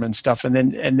forum and stuff. And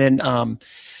then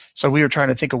so we were trying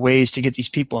to think of ways to get these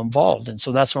people involved. And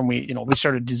so that's when we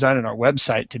started designing our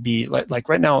website to be like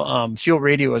right now, Fuel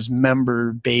Radio is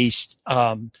member based.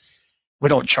 We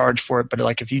don't charge for it, but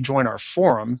if you join our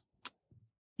forum,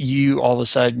 you all of a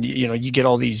sudden, you get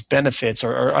all these benefits,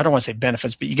 or I don't want to say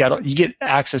benefits, but you get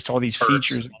access to all these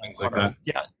features on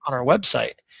our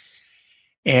website.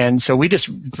 And so we just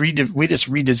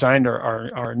redesigned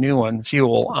our new one,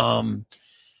 Fuel.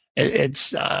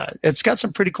 It's got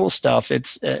some pretty cool stuff.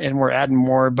 And we're adding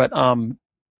more, but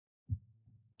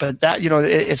that,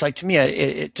 it's like, to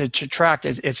me, to attract,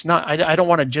 it's not, I don't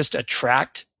want to just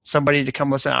attract somebody to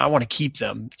come listen. I want to keep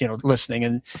them, listening.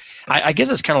 And I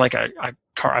guess it's kind of like a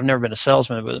car. I've never been a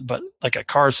salesman, but like a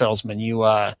car salesman,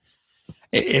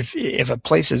 if a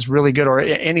place is really good, or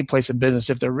any place of business,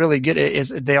 if they're really good,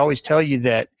 they always tell you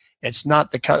that it's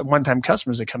not the one-time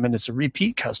customers that come in, it's the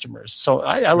repeat customers. So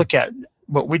I look at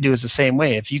what we do is the same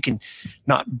way. If you can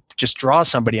not just draw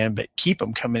somebody in, but keep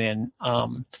them coming in.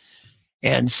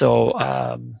 And so,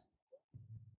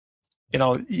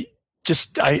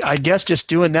 I guess just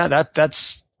doing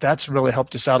that's really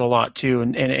helped us out a lot too.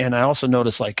 And I also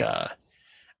notice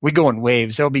we go in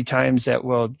waves. There'll be times that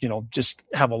we'll, just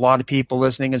have a lot of people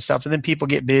listening and stuff, and then people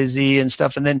get busy and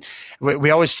stuff. And then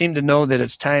we always seem to know that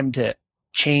it's time to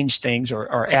change things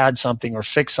or add something or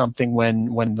fix something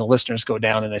when the listeners go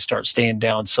down and they start staying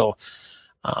down. So,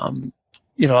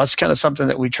 that's kind of something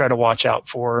that we try to watch out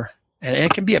for. And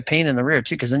it can be a pain in the rear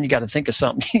too, because then you got to think of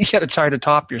something. You got to try to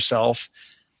top yourself.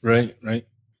 Right.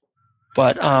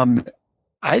 But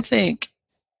I think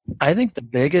the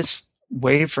biggest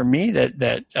way for me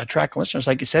that attract listeners,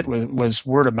 like you said, was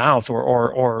word of mouth,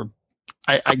 or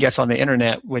I guess on the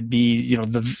internet would be,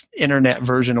 the internet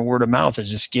version of word of mouth is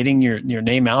just getting your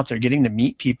name out there, getting to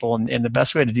meet people, and the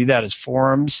best way to do that is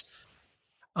forums,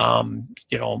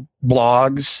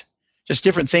 blogs, just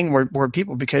different thing where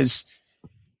people, because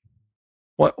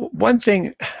one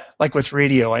thing, like with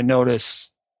radio, I notice,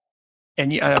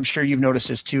 and I'm sure you've noticed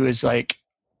this too, is like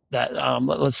that.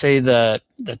 Let's say the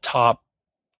top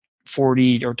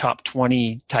 40 or top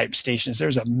 20 type stations. They're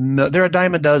a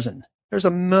dime a dozen. There's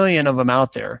a million of them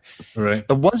out there. Right.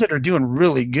 The ones that are doing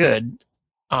really good,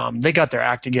 they got their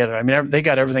act together. They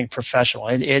got everything professional.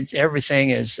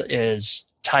 Everything is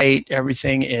tight.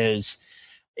 Everything is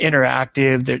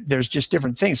interactive. There's just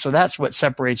different things. So that's what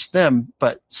separates them.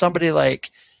 But somebody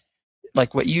like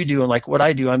what you do and like what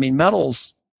I do,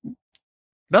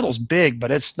 metal's big,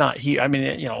 but it's not huge.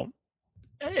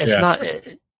 It's not,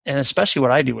 and especially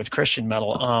what I do with Christian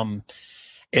metal,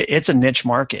 it's a niche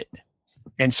market.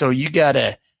 And so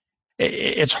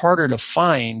it's harder to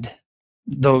find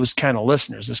those kind of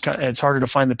listeners. It's harder to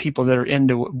find the people that are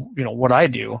into, what I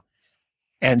do.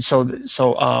 And so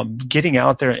getting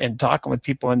out there and talking with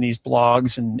people in these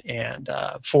blogs and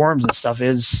forums and stuff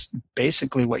is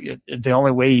basically the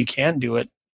only way you can do it.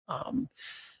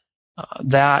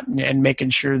 That and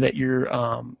making sure that your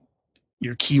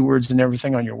keywords and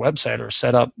everything on your website are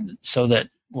set up so that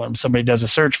when somebody does a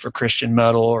search for Christian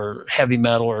metal or heavy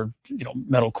metal or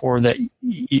metalcore, that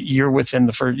you're within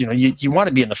the first. You want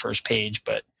to be in the first page,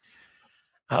 but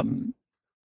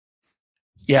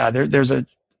there's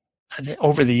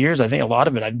over the years, I think a lot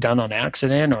of it I've done on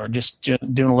accident or just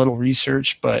doing a little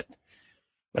research, but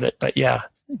yeah,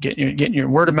 getting your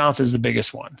word of mouth is the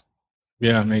biggest one.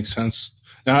 Yeah, it makes sense.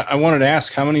 Now, I wanted to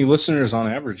ask, how many listeners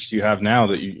on average do you have now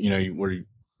that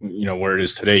where it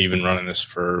is today? You've been running this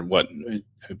for what,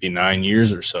 it'd be 9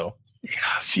 years or so.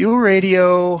 Yeah, Fuel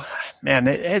Radio, man,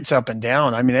 it's up and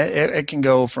down. I mean, it can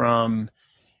go from,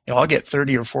 I'll get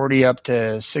 30 or 40 up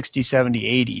to 60, 70,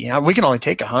 80. Now, we can only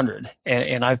take 100,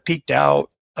 and I've peaked out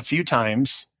a few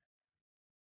times.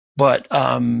 But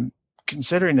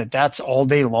considering that that's all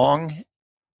day long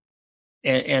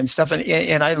and stuff,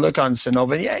 and I look on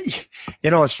Sonova, yeah,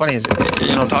 what's funny is,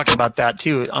 talking about that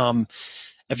too.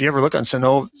 If you ever look on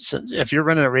Sonova, if you're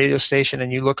running a radio station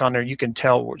and you look on there, you can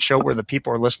show where the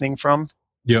people are listening from.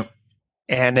 Yep.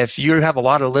 And if you have a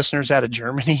lot of listeners out of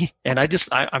Germany, and I'm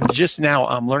just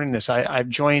now learning this. I've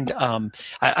joined.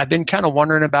 I've been kind of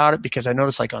wondering about it because I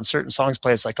noticed like on certain songs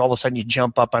play, it's like all of a sudden you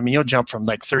jump up. I mean, you'll jump from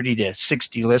like 30 to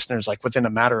 60 listeners like within a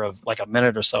matter of like a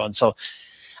minute or so. And so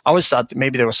I always thought that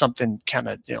maybe there was something kind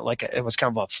of like it was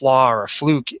kind of a flaw or a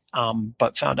fluke.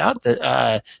 But found out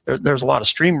that there's a lot of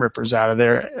stream rippers out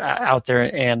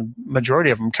there, and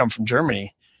majority of them come from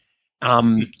Germany.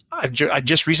 I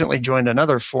just recently joined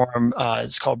another forum.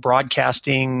 It's called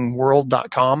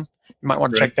broadcastingworld.com. You might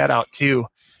want to check that out too.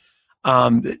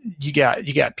 You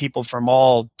got people from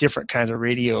all different kinds of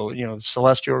radio,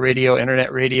 celestial radio,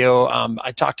 internet radio.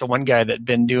 I talked to one guy that'd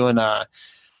been doing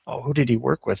who did he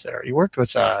work with there? He worked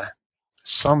with it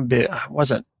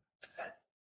wasn't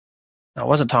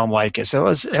Tom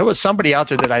Likas. It was somebody out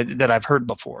there that I've heard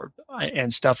before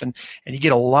and stuff, and you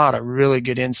get a lot of really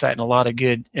good insight and a lot of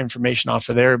good information off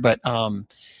of there. But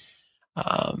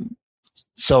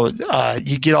so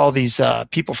you get all these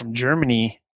people from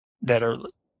Germany that are,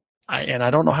 and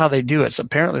I don't know how they do it. So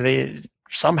apparently they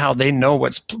know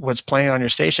what's playing on your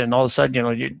station, and all of a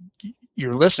sudden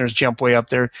your listeners jump way up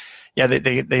there. Yeah,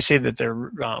 they say that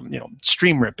they're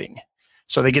stream ripping.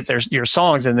 So they get your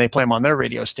songs and they play them on their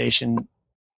radio station,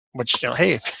 which,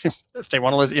 hey, if they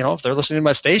want to listen, if they're listening to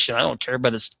my station, I don't care.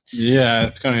 But it's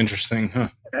kind of interesting, huh?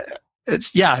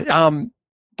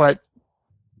 But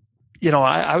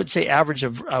I would say average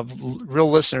of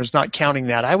real listeners, not counting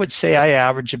that, I would say I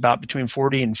average about between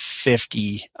 40 and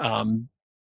 50. With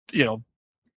a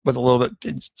little bit,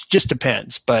 it just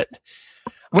depends, but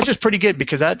which is pretty good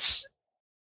because that's.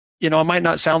 It might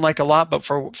not sound like a lot, but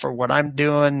for what I'm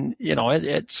doing,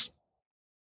 it's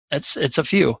a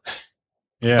few.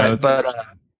 Yeah.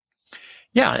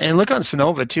 Yeah, and look on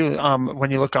Sonova too. When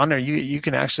you look on there, you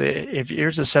can actually, if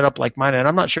yours is set up like mine, and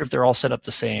I'm not sure if they're all set up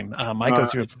the same. I go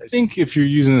through. I think if you're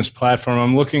using this platform,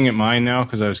 I'm looking at mine now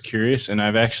because I was curious, and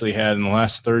I've actually had in the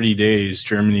last 30 days,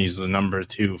 Germany's the number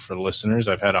 2 for listeners.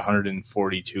 I've had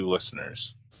 142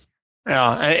 listeners.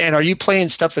 Yeah, and are you playing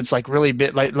stuff that's like really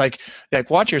bit like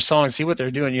watch your songs, see what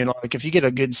they're doing. Like if you get a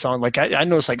good song, like I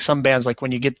notice like some bands, like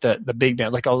when you get the big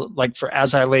band, like for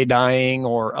As I Lay Dying,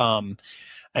 or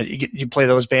you play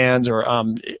those bands, or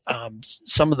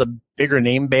some of the bigger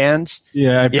name bands.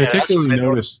 Yeah, I particularly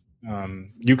noticed.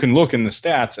 You can look in the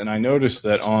stats, and I noticed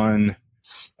that on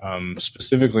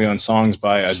specifically on songs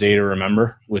by A Day to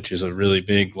Remember, which is a really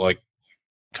big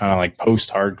kind of like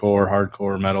post-hardcore,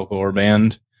 hardcore, metalcore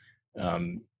band.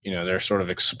 They're sort of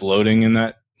exploding in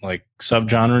that like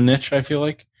subgenre niche, I feel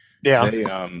like. Yeah. They,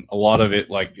 a lot of it,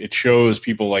 like, it shows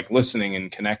people like listening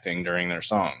and connecting during their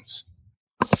songs.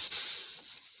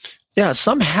 Yeah,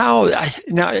 somehow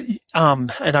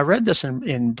and I read this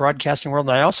in Broadcasting World.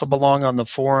 And I also belong on the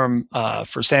forum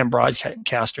for Sam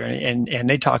Broadcaster, and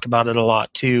they talk about it a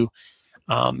lot too.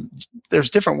 There's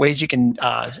different ways you can.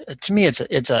 To me,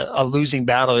 it's a losing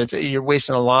battle. You're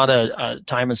wasting a lot of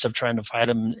time and stuff trying to fight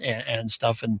them and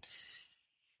stuff.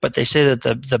 But they say that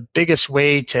the biggest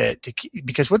way to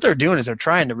because what they're doing is they're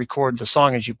trying to record the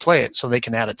song as you play it, so they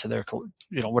can add it to their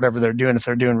whatever they're doing, if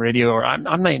they're doing radio, or I'm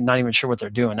not even sure what they're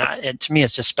doing. To me,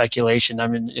 it's just speculation. I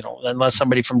mean, unless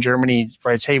somebody from Germany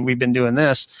writes, "Hey, we've been doing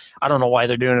this," I don't know why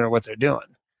they're doing it or what they're doing.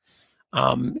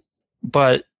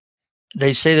 But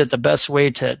they say that the best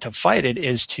way to fight it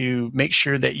is to make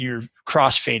sure that you're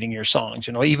cross-fading your songs,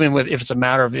 even if it's a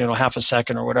matter of, half a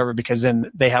second or whatever, because then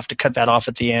they have to cut that off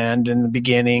at the end and the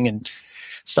beginning and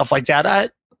stuff like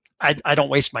that. I don't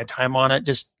waste my time on it,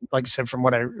 just like I said, from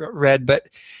what I read. But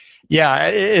yeah,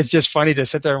 it's just funny to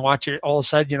sit there and watch it. All of a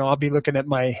sudden, I'll be looking at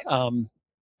my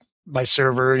my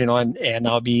server, and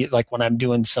I'll be like, when I'm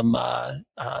doing some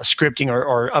scripting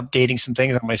or updating some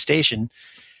things on my station,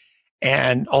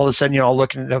 and all of a sudden, I'll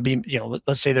look and there'll be,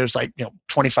 let's say there's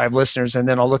 25 listeners, and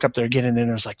then I'll look up there again, and then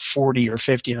there's 40 or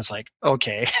 50, and it's like,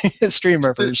 okay, stream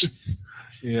rippers.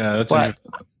 Yeah,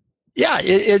 yeah,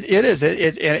 it is.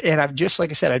 And I've just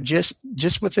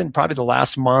within probably the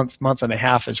last month and a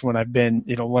half is when I've been,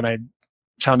 when I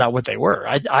found out what they were.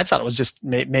 I thought it was just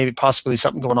maybe possibly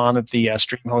something going on at the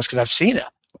stream host, because I've seen it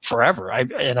forever.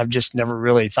 And I've just never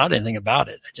really thought anything about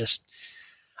it.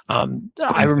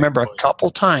 I remember a couple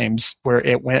times where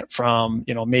it went from,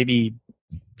 maybe,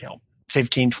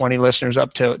 15, 20 listeners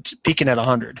up to peaking at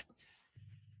 100.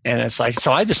 And it's like,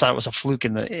 so I just thought it was a fluke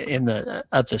at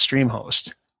the stream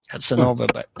host at Sonova,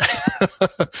 but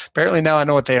apparently now I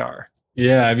know what they are.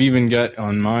 Yeah, I've even got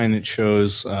on mine, it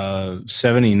shows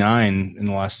 79 in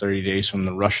the last 30 days from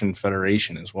the Russian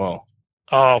Federation as well.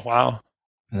 Oh, wow.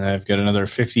 And I've got another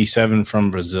 57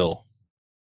 from Brazil.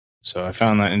 So I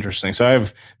found that interesting. So I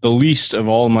have the least of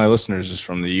all my listeners is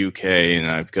from the UK, and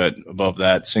I've got above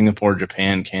that Singapore,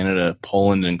 Japan, Canada,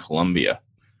 Poland, and Colombia.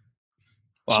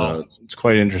 Wow. So it's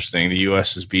quite interesting. The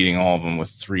US is beating all of them with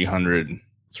 300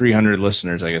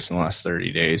 listeners, I guess, in the last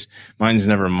 30 days. Mine's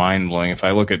never mind-blowing. If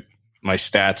I look at my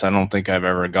stats, I don't think I've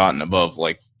ever gotten above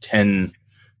like 10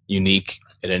 unique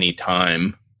at any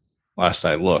time last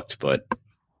I looked. But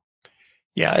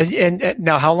yeah, and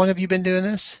now how long have you been doing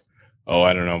this? Oh,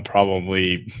 I don't know,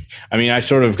 probably. I mean, I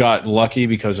sort of got lucky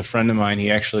because a friend of mine,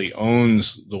 he actually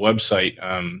owns the website.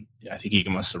 I think he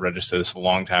must have registered this a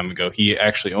long time ago. He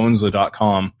actually owns the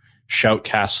 .com,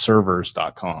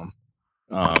 shoutcastservers.com.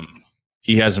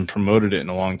 He hasn't promoted it in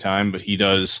a long time, but he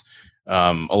does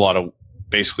a lot of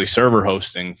basically server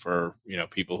hosting for,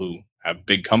 people who have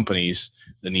big companies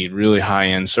that need really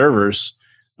high-end servers.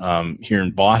 Here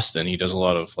in Boston, he does a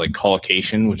lot of like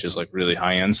collocation, which is like really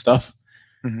high-end stuff.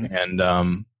 Mm-hmm.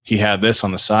 And he had this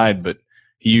on the side, but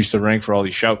he used to rank for all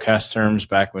these Shoutcast terms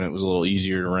back when it was a little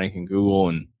easier to rank in Google.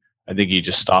 And I think he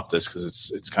just stopped this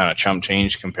because it's kind of chump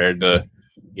change compared to,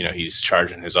 he's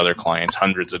charging his other clients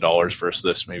hundreds of dollars versus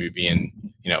this maybe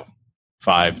being,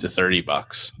 $5 to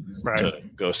 $30 right. to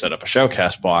go set up a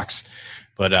Shoutcast box.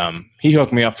 But he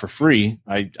hooked me up for free.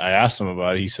 I asked him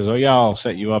about it. He says, "Oh yeah, I'll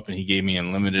set you up," and he gave me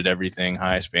unlimited everything,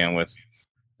 highest bandwidth.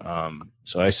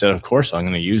 So I said, of course I'm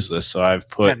going to use this. So I've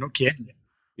put, yeah, no kidding.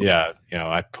 Yeah,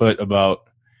 I put about,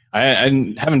 I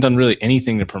haven't done really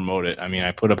anything to promote it. I mean,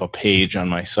 I put up a page on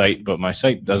my site, but my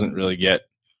site doesn't really get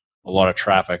a lot of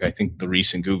traffic. I think the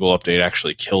recent Google update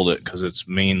actually killed it because it's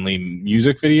mainly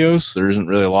music videos. There isn't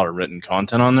really a lot of written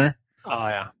content on there. Oh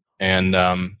yeah. And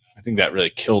I think that really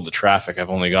killed the traffic. I've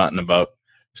only gotten about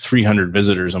 300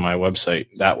 visitors on my website,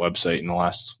 in the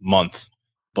last month.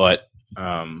 But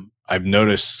I've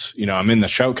noticed, I'm in the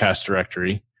Shoutcast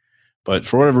directory, but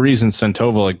for whatever reason,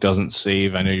 Centova doesn't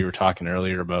save. I know you were talking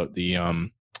earlier about the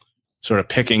sort of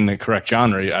picking the correct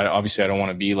genre. Obviously, I don't want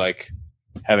to be like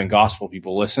having gospel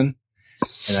people listen,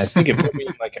 and I think it put me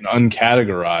in like an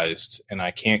uncategorized, and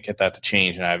I can't get that to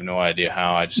change, and I have no idea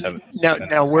how. I just haven't.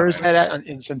 Now where's that at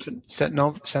in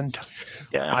Centova?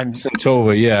 Yeah, I'm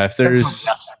Centova. Yeah, if there's. Centova,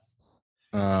 yes.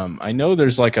 I know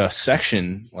there's like a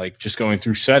section, like just going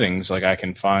through settings, like I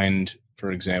can find,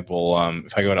 for example,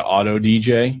 if I go to Auto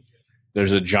DJ,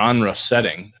 there's a genre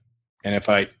setting, and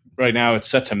right now it's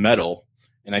set to metal,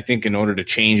 and I think in order to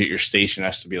change it, your station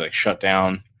has to be like shut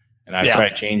down, and I've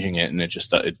tried changing it, and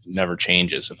it never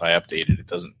changes. If I update it, it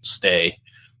doesn't stay.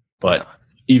 But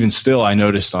even still, I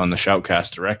noticed on the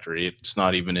Shoutcast directory, it's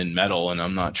not even in metal, and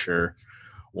I'm not sure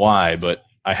why, but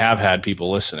I have had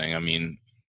people listening. I mean,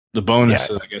 the bonus,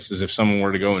 I guess, is if someone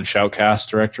were to go in Shoutcast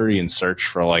directory and search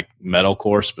for like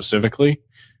metalcore specifically,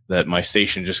 that my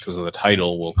station, just because of the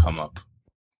title, will come up.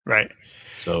 Right.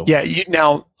 So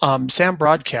now Sam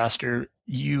Broadcaster,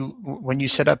 when you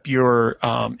set up your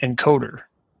encoder,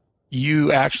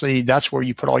 that's where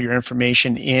you put all your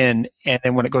information in, and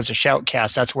then when it goes to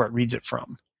Shoutcast, that's where it reads it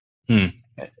from.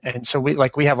 And so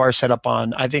we have our set up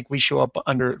on, I think we show up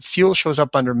under, Fuel shows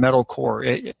up under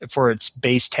metalcore for its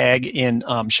base tag in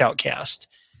Shoutcast.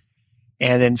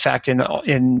 And in fact, in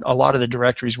a lot of the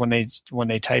directories, when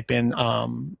they type in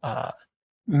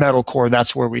metalcore,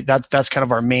 that's where that's kind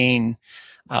of our main,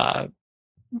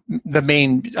 the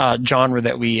main genre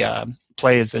that we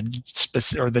play is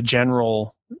the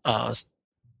general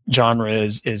genre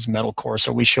is metalcore.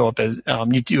 So we show up as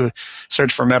you do a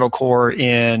search for metalcore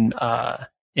in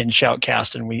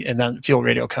Shoutcast, and then Fuel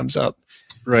Radio comes up.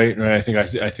 Right. I think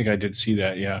I did see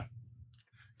that. Yeah.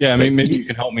 I mean, maybe you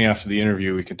can help me after the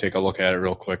interview. We can take a look at it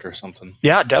real quick or something.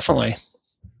 Yeah, definitely.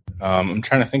 I'm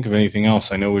trying to think of anything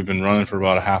else. I know we've been running for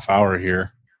about a half hour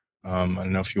here. I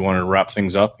don't know if you wanted to wrap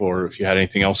things up or if you had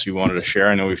anything else you wanted to share.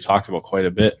 I know we've talked about quite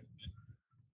a bit.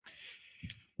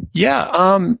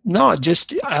 Yeah. No,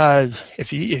 just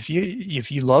if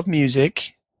you love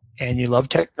music and you love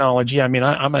technology, I mean,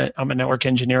 I'm a network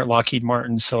engineer at Lockheed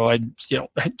Martin, so I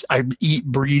eat,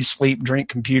 breathe, sleep, drink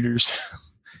computers.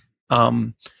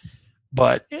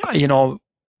 But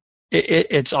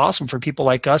it's awesome for people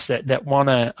like us that want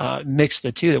to mix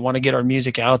the two, that want to get our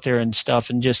music out there and stuff,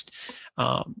 and just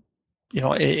I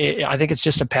think it's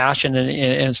just a passion, and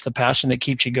it's the passion that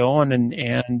keeps you going,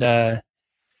 and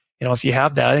if you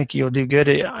have that, I think you'll do good.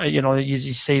 You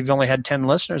say you've only had 10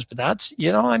 listeners, but that's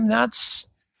you're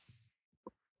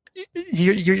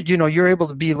able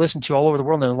to be listened to all over the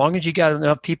world, and as long as you got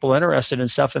enough people interested in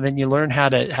stuff, and then you learn how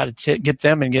to get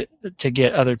them and get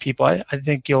other people, I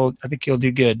think you'll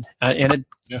do good.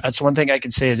 That's one thing I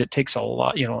can say is it takes a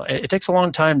lot. It takes a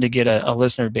long time to get a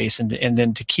listener base, and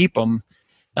then to keep them.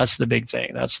 That's the big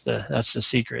thing. That's the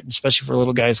secret, especially for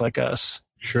little guys like us.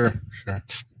 Sure.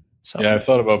 So, yeah, I've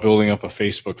thought about building up a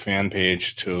Facebook fan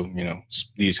page to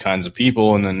these kinds of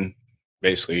people, and then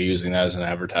basically using that as an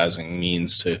advertising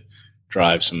means to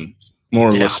drive some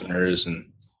more listeners, and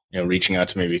reaching out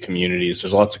to maybe communities.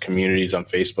 There's lots of communities on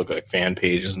Facebook, like fan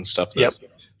pages and stuff that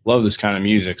love this kind of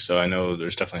music, so I know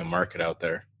there's definitely a market out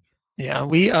there. Yeah,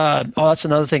 that's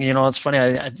another thing. It's funny.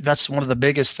 That's one of the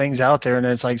biggest things out there, and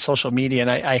it's like social media. And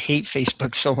I hate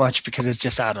Facebook so much because it's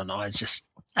just, I don't know. It's just,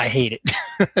 I hate it.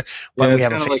 But it's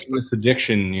kind of like this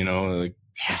addiction, like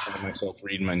I find myself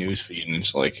reading my news feed, and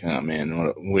it's like, oh man,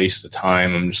 what a waste of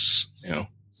time. I'm just,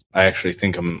 I actually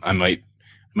think I might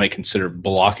consider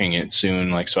blocking it soon,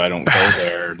 like so I don't go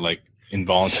there, like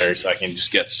involuntary, so I can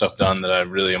just get stuff done that I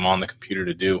really am on the computer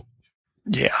to do.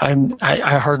 Yeah,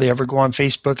 I hardly ever go on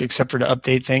Facebook except for to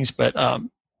update things. But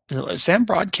Sam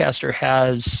Broadcaster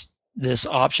has this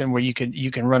option where you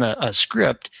can run a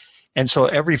script, and so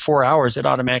every 4 hours it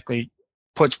automatically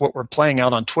puts what we're playing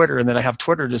out on Twitter, and then I have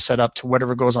Twitter to set up to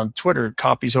whatever goes on Twitter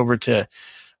copies over to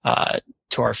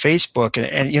our Facebook,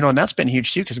 and that's been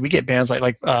huge too, because we get bands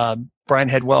like Brian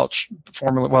Head Welch,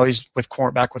 formerly, he's with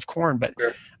Korn, back with Korn, but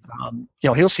sure.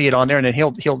 He'll see it on there, and then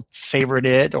he'll favorite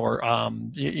it, or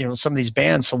some of these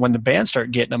bands. So when the bands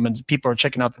start getting them and people are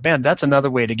checking out the band, that's another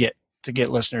way to get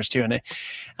listeners too. And I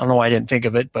don't know why I didn't think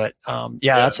of it, but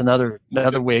that's another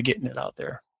way of getting it out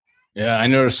there. Yeah, I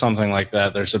noticed something like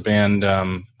that. There's a band, I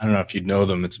don't know if you'd know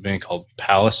them. It's a band called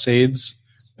Palisades,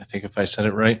 I think, if I said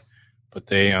it right. But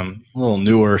they a little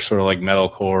newer, sort of like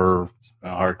metalcore,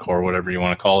 hardcore, whatever you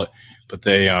want to call it. But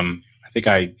they, I think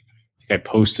I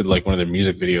posted like one of their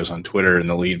music videos on Twitter, and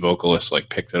the lead vocalist like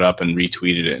picked it up and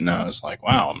retweeted it, and I was like,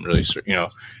 wow, I'm really,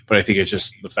 But I think it's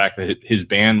just the fact that his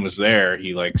band was there.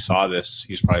 He like saw this.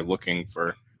 He's probably looking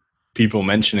for people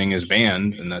mentioning his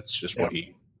band, and that's just what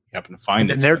he happened to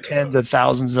find. And their tens of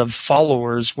thousands of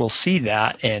followers will see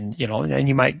that, and and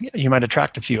you might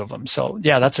attract a few of them. So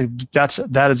yeah,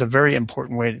 that is a very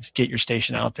important way to get your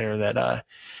station out there that I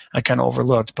kind of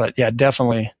overlooked. But yeah,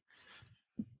 definitely.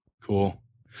 Cool.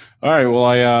 All right. Well,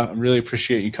 I really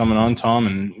appreciate you coming on, Tom.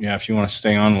 And yeah, if you want to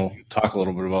stay on, we'll talk a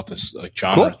little bit about this like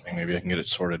genre thing. Maybe I can get it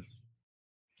sorted.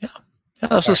 Yeah,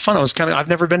 this was fun. I've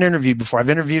never been interviewed before. I've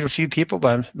interviewed a few people,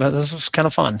 but this was kind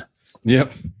of fun.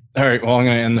 Yep. All right. Well, I'm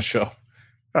going to end the show. All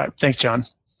right. Thanks, John.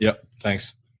 Yep.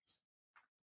 Thanks.